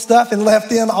anti-supernatural stuff and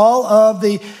left in all of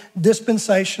the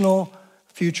dispensational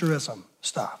futurism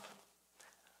stuff.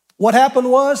 What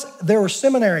happened was there were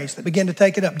seminaries that began to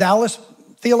take it up. Dallas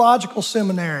Theological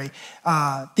Seminary,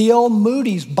 D.L.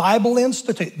 Moody's Bible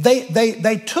Institute.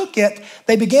 They took it,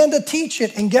 they began to teach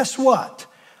it, and guess what?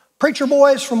 Preacher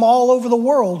boys from all over the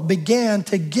world began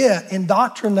to get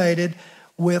indoctrinated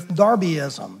with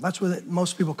Darbyism. That's what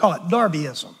most people call it,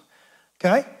 Darbyism.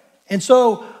 Okay? And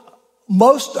so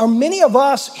many of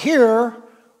us here,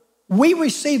 we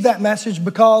received that message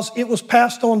because it was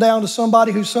passed on down to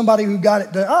somebody who got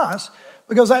it to us,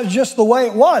 because that was just the way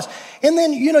it was. And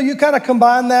then, you kind of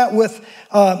combine that with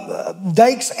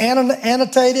Dake's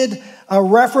annotated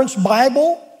reference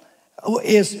Bible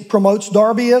promotes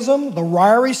Darbyism, the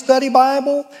Ryrie Study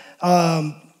Bible,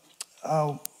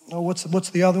 what's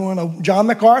the other one? John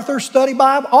MacArthur Study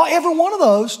Bible. Every one of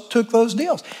those took those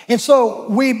deals. And so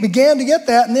we began to get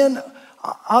that, and then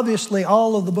obviously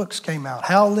all of the books came out.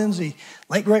 Hal Lindsey,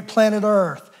 Late Great Planet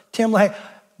Earth, Tim LaHaye.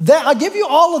 I give you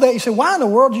all of that. You say, why in the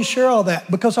world do you share all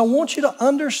that? Because I want you to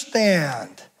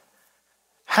understand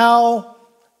how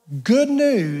good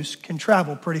news can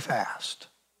travel pretty fast.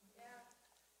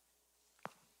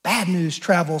 Bad news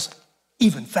travels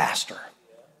even faster.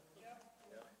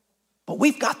 But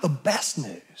we've got the best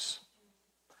news.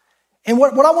 And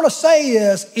what I want to say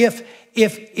is,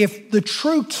 if the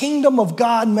true kingdom of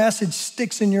God message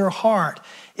sticks in your heart,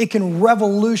 it can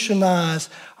revolutionize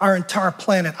our entire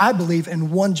planet, I believe,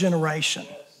 in one generation.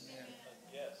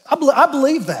 I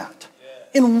believe that.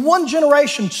 In one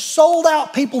generation, sold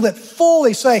out people that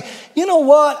fully say, you know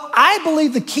what? I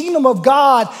believe the kingdom of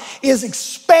God is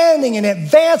expanding and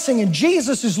advancing, and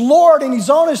Jesus is Lord and he's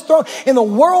on his throne, and the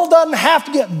world doesn't have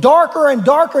to get darker and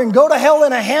darker and go to hell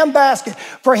in a handbasket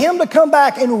for him to come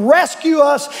back and rescue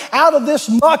us out of this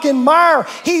muck and mire.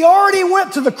 He already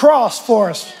went to the cross for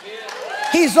us.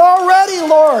 He's already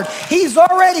Lord. He's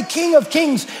already King of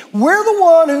Kings. We're the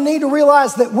one who need to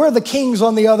realize that we're the kings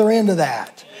on the other end of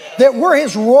that. That we're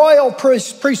his royal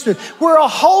priesthood. We're a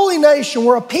holy nation.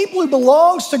 We're a people who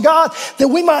belongs to God, that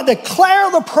we might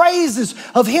declare the praises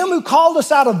of him who called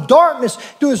us out of darkness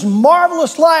to his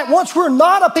marvelous light. Once we're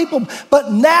not a people,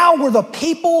 but now we're the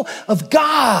people of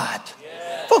God.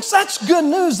 Folks, that's good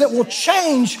news that will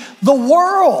change the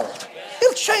world.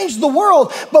 It'll change the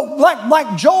world. But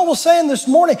like Joel was saying this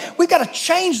morning, we've got to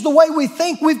change the way we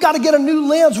think. We've got to get a new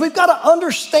lens. We've got to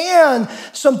understand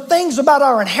some things about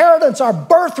our inheritance, our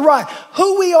birthright,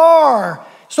 who we are,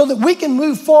 so that we can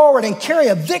move forward and carry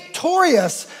a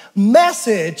victorious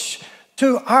message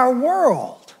to our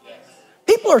world.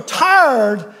 People are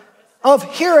tired of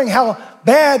hearing how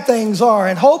bad things are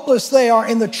and hopeless they are.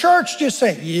 And the church just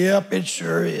saying, yep, it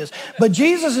sure is. But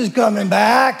Jesus is coming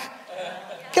back.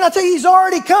 Can I tell you, he's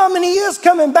already come and he is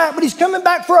coming back, but he's coming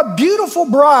back for a beautiful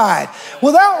bride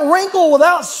without wrinkle,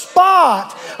 without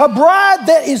spot, a bride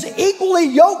that is equally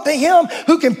yoked to him,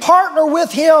 who can partner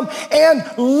with him and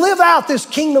live out this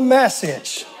kingdom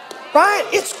message, right?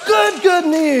 It's good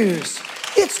news.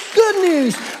 It's good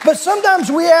news, but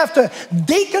sometimes we have to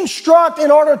deconstruct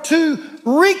in order to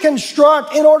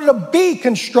reconstruct in order to be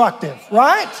constructive,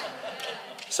 right?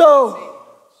 So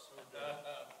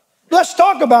let's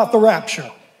talk about the rapture.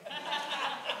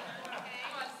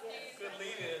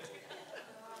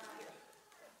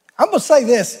 I'm going to say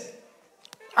this.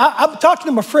 I'm talking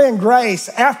to my friend Grace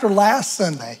after last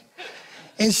Sunday,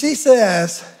 and she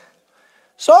says,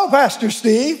 so, Pastor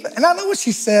Steve, and I know when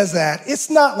she says that, it's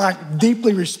not like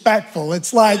deeply respectful.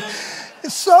 It's like,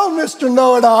 so, Mr.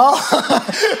 Know-it-all,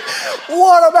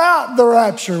 what about the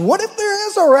rapture? What if there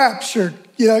is a rapture?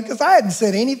 You know, because I hadn't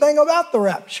said anything about the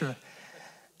rapture.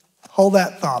 Hold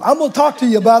that thought. I'm going to talk to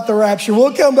you about the rapture.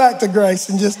 We'll come back to Grace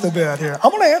in just a bit here.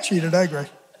 I'm going to answer you today, Grace.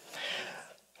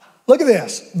 Look at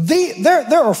this.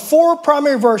 There are 4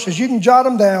 primary verses. You can jot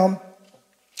them down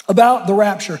about the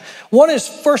rapture. One is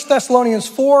 1 Thessalonians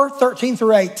 4, 13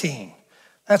 through 18.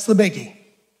 That's the biggie.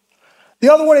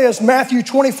 The other one is Matthew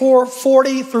 24,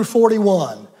 40 through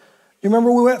 41. You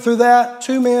remember we went through that?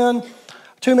 Two men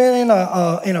in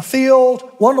a field.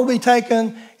 One will be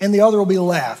taken and the other will be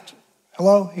left.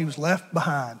 Hello? He was left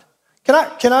behind.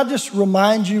 Can I just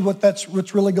remind you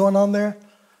what's really going on there?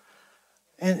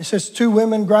 And it says 2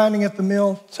 women grinding at the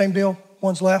mill, same deal,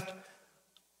 one's left.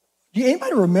 Do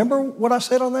anybody remember what I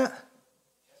said on that?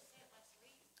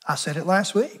 I said it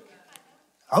last week.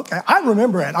 Okay, I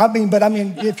remember it.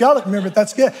 If y'all don't remember it,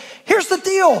 that's good. Here's the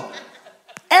deal.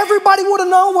 Everybody would have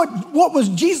known what was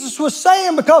Jesus was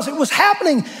saying because it was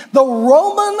happening. The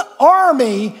Roman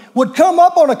army would come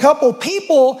up on a couple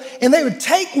people and they would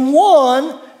take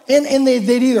one and they'd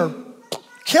either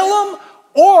kill them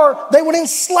or they would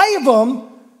enslave them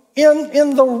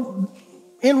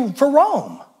for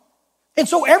Rome. And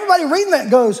so everybody reading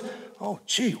that goes, oh,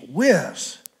 gee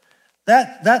whiz,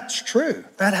 that's true.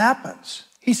 That happens.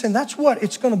 He said that's what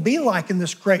it's going to be like in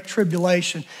this great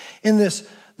tribulation, in this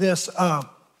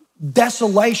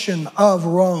desolation of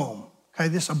Rome. Okay,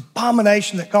 this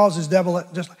abomination that causes devil. All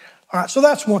right, so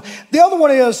that's one. The other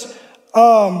one is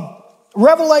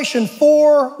Revelation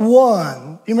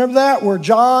 4:1. You remember that, where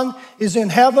John is in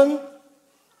heaven?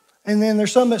 And then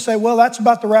there's some that say, well, that's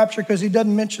about the rapture because he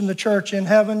doesn't mention the church in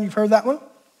heaven. You've heard that one?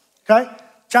 Okay?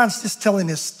 John's just telling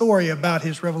his story about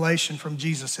his revelation from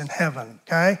Jesus in heaven,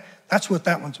 okay? That's what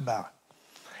that one's about.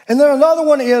 And then another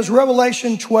one is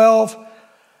Revelation 12,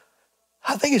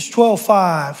 I think it's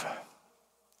 12:5.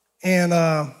 And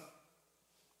I'm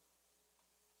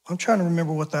trying to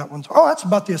remember what that one's. Oh, that's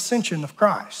about the ascension of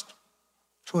Christ.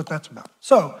 That's what that's about.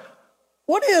 So,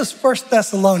 what is 1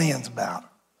 Thessalonians about?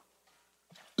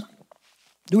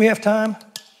 Do we have time?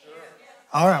 Sure.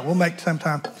 All right, we'll make some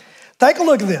time. Take a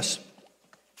look at this.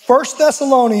 1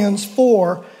 Thessalonians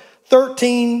 4,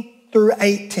 13 through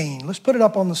 18. Let's put it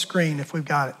up on the screen if we've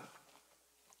got it.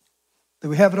 Do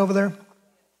we have it over there?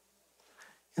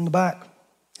 In the back?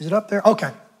 Is it up there?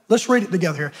 Okay, let's read it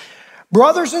together here.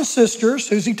 Brothers and sisters,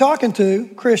 who's he talking to?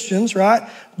 Christians, right?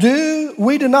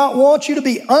 We do not want you to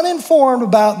be uninformed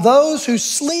about those who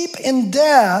sleep in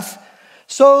death,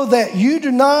 so that you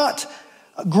do not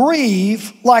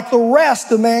grieve like the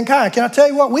rest of mankind. Can I tell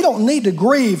you what? We don't need to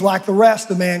grieve like the rest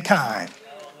of mankind.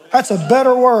 That's a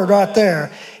better word right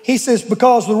there. He says,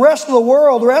 because the rest of the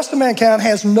world, the rest of mankind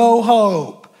has no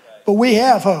hope, but we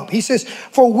have hope. He says,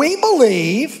 for we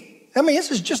believe,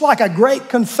 this is just like a great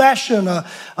confession, a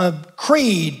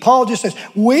creed. Paul just says,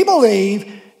 we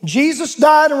believe Jesus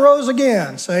died and rose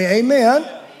again. Say amen.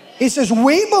 He says,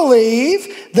 we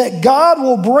believe that God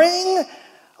will bring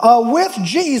with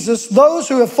Jesus those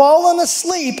who have fallen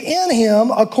asleep in him.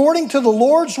 According to the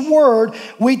Lord's word,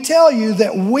 we tell you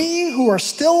that we who are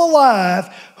still alive,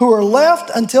 who are left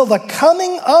until the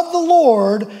coming of the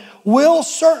Lord, will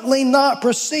certainly not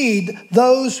precede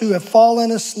those who have fallen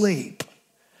asleep.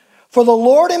 For the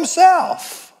Lord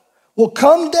himself will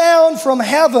come down from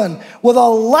heaven with a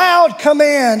loud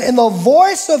command and the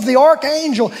voice of the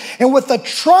archangel and with the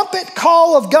trumpet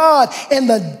call of God, and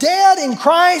the dead in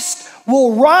Christ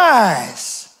will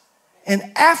rise.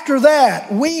 And after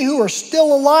that, we who are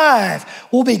still alive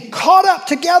will be caught up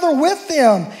together with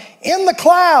them in the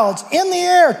clouds, in the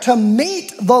air, to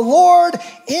meet the Lord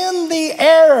in the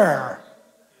air.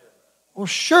 Well,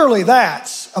 surely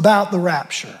that's about the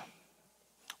rapture.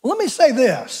 Well, let me say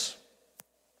this,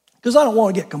 because I don't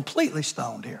want to get completely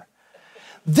stoned here.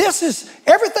 This is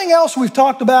everything else we've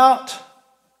talked about.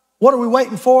 What are we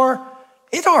waiting for?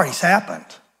 It already's happened.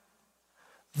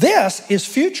 This is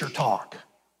future talk.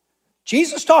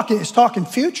 Jesus is talking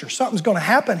future. Something's going to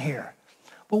happen here.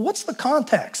 But what's the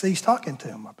context that he's talking to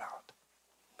him about?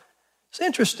 It's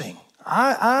interesting.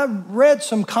 I read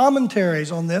some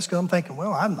commentaries on this because I'm thinking,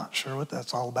 well, I'm not sure what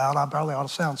that's all about. I probably ought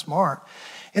to sound smart.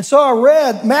 And so I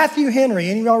read Matthew Henry.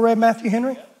 Any of y'all read Matthew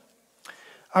Henry?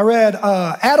 I read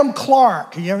Adam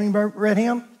Clarke. Have you ever read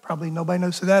him? Probably nobody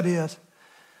knows who that is.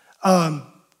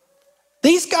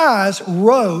 These guys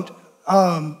wrote,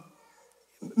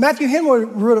 Matthew Henry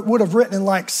would have written in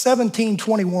like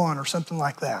 1721 or something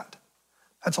like that.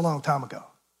 That's a long time ago.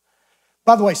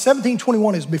 By the way,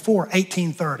 1721 is before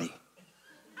 1830.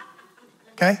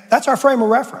 Okay? That's our frame of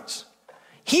reference.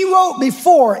 He wrote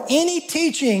before any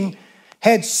teaching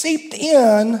had seeped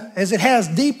in, as it has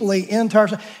deeply into our...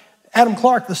 Adam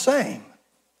Clarke the same.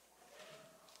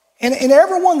 And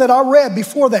everyone that I read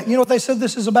before that, you know what they said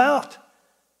this is about?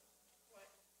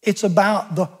 It's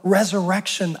about the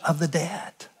resurrection of the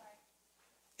dead.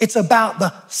 It's about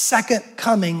the second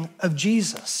coming of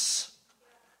Jesus.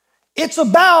 It's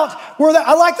about where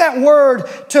I like that word,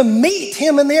 to meet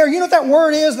him in the air. You know what that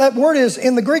word is? That word is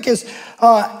in the Greek is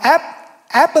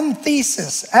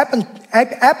apanthesis.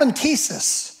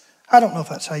 Apanthesis. I don't know if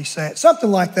that's how you say it.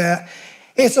 Something like that.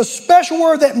 It's a special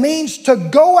word that means to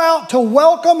go out to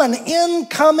welcome an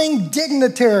incoming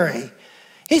dignitary.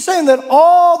 He's saying that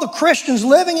all the Christians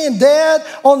living and dead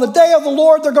on the day of the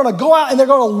Lord, they're going to go out and they're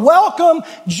going to welcome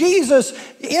Jesus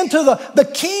into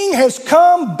the King has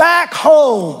come back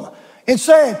home and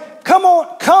saying, come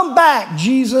on, come back,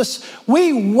 Jesus.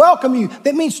 We welcome you.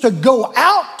 That means to go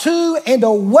out to and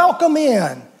to welcome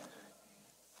in.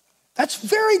 That's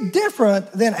very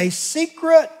different than a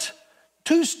secret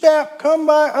two-step, come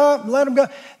by up, let them go.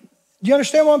 Do you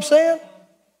understand what I'm saying?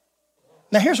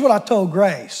 Now, here's what I told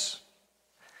Grace.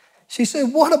 She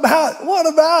said, what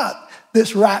about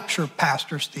this rapture,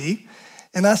 Pastor Steve?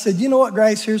 And I said, you know what,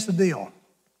 Grace, here's the deal.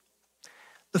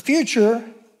 The future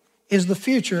is the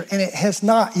future, and it has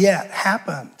not yet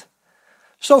happened.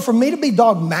 So for me to be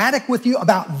dogmatic with you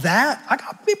about that, I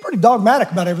got to be pretty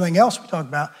dogmatic about everything else we talked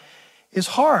about, is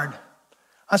hard.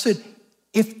 I said,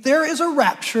 if there is a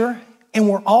rapture and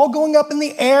we're all going up in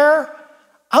the air,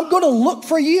 I'm going to look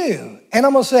for you. And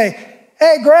I'm going to say,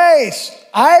 hey, Grace,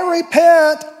 I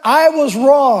repent. I was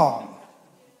wrong.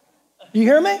 You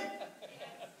hear me?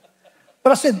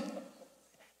 But I said,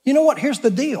 you know what? Here's the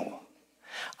deal.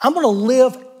 I'm going to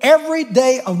live every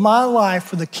day of my life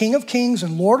for the King of Kings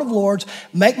and Lord of Lords,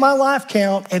 make my life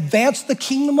count, advance the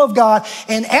kingdom of God.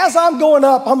 And as I'm going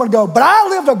up, I'm going to go, but I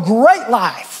lived a great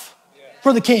life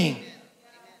for the King.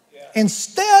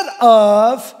 Instead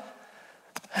of,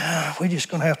 we're just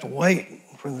going to have to wait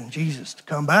for Jesus to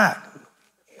come back.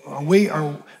 Or we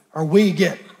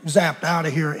get zapped out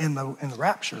of here in the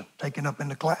rapture, taken up in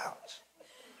the clouds.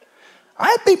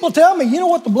 I had people tell me, you know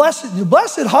what the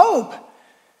blessed hope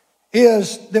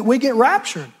is that we get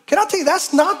raptured. Can I tell you,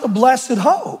 that's not the blessed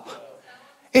hope.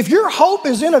 If your hope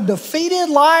is in a defeated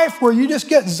life where you just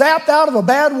get zapped out of a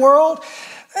bad world,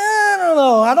 I don't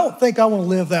know. I don't think I want to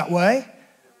live that way.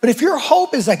 But if your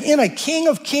hope is like in a King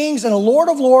of Kings and a Lord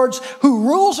of Lords who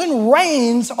rules and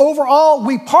reigns over all,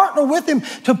 we partner with him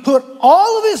to put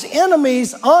all of his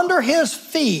enemies under his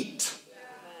feet,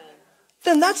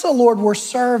 then that's the Lord we're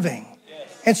serving.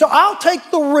 And so I'll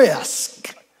take the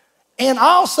risk and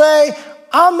I'll say,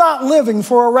 I'm not living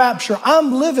for a rapture.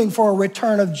 I'm living for a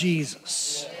return of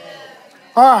Jesus.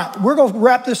 All right, we're going to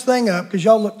wrap this thing up because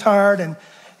y'all look tired and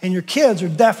your kids are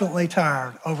definitely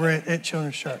tired over at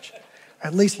Children's Church.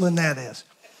 At least Lynette is.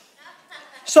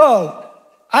 So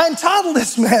I entitled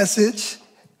this message,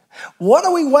 What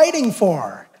Are We Waiting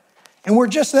For? And we're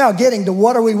just now getting to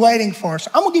what are we waiting for. So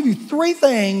I'm going to give you 3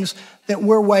 things that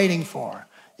we're waiting for.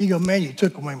 You go, man, you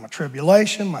took away my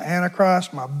tribulation, my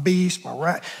Antichrist, my beast, my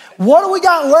rat. What do we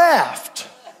got left?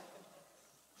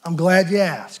 I'm glad you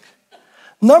asked.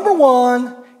 Number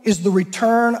 1 is the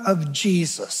return of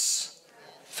Jesus.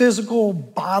 Physical,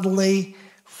 bodily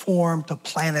form to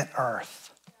planet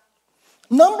Earth.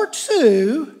 Number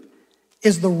 2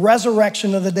 is the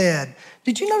resurrection of the dead.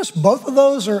 Did you notice both of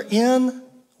those are in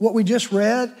what we just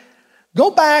read? Go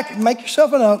back, make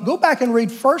yourself a note, go back and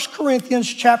read 1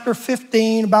 Corinthians chapter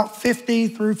 15, about 50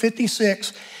 through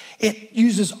 56. It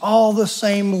uses all the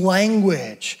same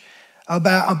language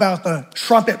about the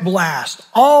trumpet blast,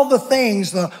 all the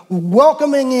things, the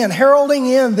welcoming in, heralding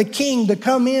in the king to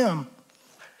come in.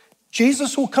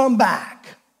 Jesus will come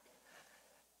back.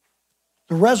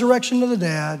 The resurrection of the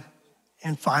dead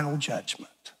and final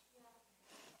judgment.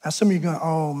 Now some of you are going,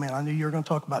 oh man, I knew you were going to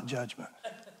talk about judgment.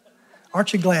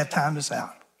 Aren't you glad time is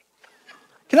out?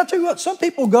 Can I tell you what? Some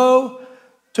people go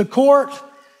to court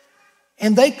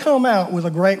and they come out with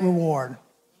a great reward.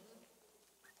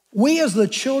 We as the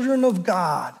children of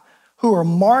God who are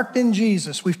marked in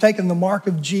Jesus, we've taken the mark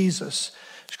of Jesus.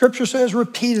 Scripture says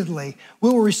repeatedly, we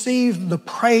will receive the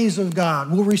praise of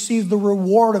God. We'll receive the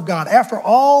reward of God. After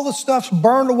all the stuff's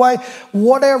burned away,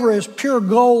 whatever is pure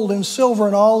gold and silver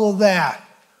and all of that,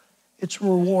 it's a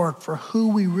reward for who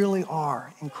we really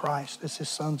are in Christ as his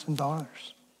sons and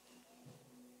daughters.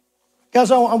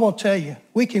 Guys, I want to tell you,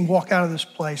 we can walk out of this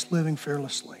place living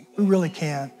fearlessly. We really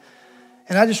can.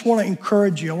 And I just want to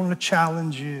encourage you, I want to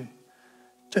challenge you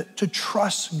to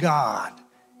trust God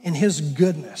in his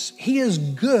goodness. He is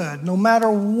good no matter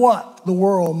what the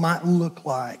world might look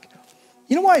like.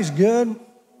 You know why he's good?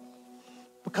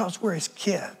 Because we're his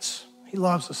kids. He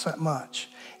loves us that much.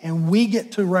 And we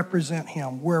get to represent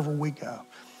him wherever we go.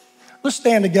 Let's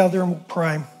stand together and we'll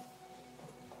pray.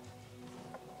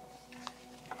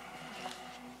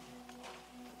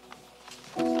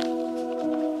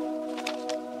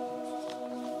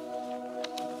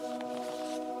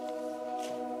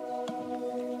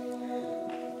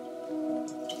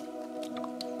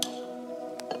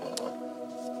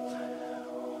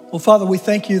 Well, Father, we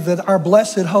thank you that our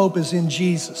blessed hope is in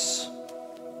Jesus.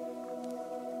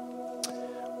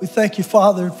 We thank you,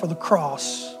 Father, for the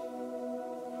cross.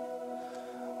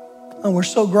 And we're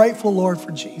so grateful, Lord,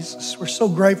 for Jesus. We're so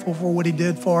grateful for what he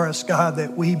did for us, God,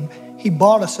 that he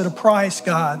bought us at a price,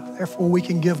 God. Therefore, we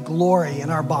can give glory in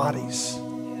our bodies.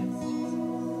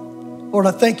 Lord,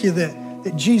 I thank you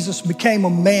that Jesus became a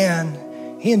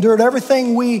man. He endured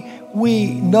everything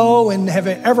we know and have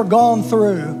ever gone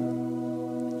through.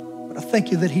 But I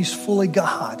thank you that he's fully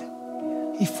God.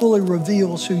 He fully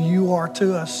reveals who you are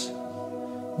to us.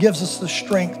 Gives us the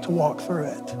strength to walk through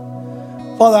it.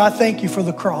 Father, I thank you for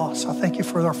the cross. I thank you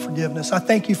for our forgiveness. I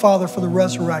thank you, Father, for the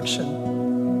resurrection.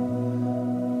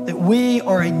 That we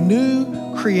are a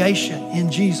new creation in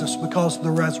Jesus because of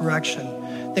the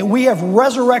resurrection. That we have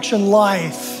resurrection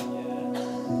life.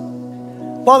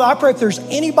 Father, I pray if there's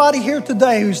anybody here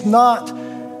today who's not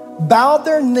bowed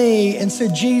their knee and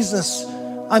said, Jesus,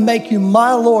 I make you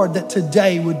my Lord, that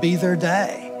today would be their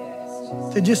day.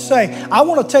 To just say, I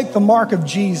want to take the mark of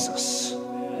Jesus.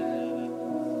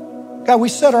 God, we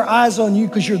set our eyes on you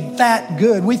because you're that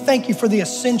good. We thank you for the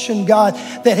ascension, God,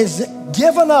 that has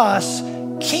given us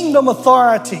kingdom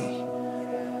authority.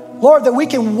 Lord, that we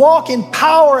can walk in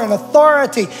power and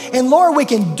authority. And Lord, we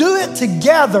can do it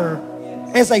together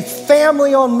as a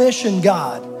family on mission,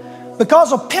 God.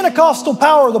 Because of Pentecostal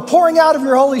power, the pouring out of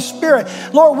your Holy Spirit,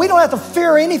 Lord, we don't have to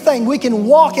fear anything. We can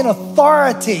walk in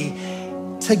authority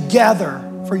together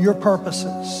for your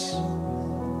purposes.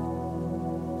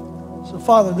 So,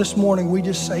 Father, this morning we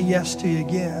just say yes to you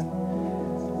again.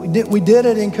 We did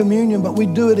it in communion, but we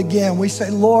do it again. We say,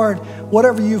 Lord,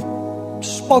 whatever you've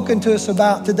spoken to us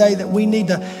about today that we need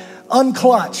to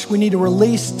unclutch, we need to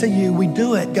release to you, we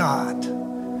do it, God. I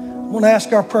want to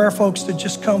ask our prayer folks to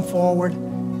just come forward.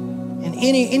 And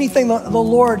anything the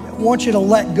Lord wants you to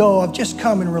let go of, just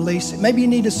come and release it. Maybe you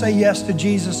need to say yes to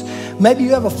Jesus. Maybe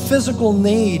you have a physical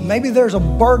need. Maybe there's a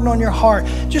burden on your heart.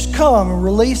 Just come and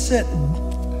release it.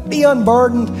 Be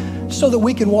unburdened so that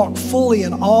we can walk fully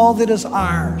in all that is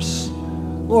ours.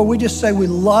 Lord, we just say we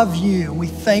love you. We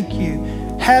thank you.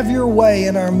 Have your way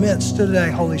in our midst today,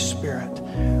 Holy Spirit.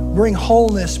 Bring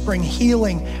wholeness, bring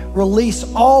healing. Release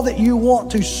all that you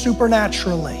want to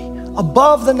supernaturally,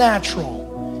 above the natural,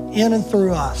 in and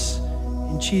through us.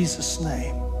 In Jesus'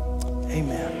 name,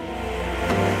 amen.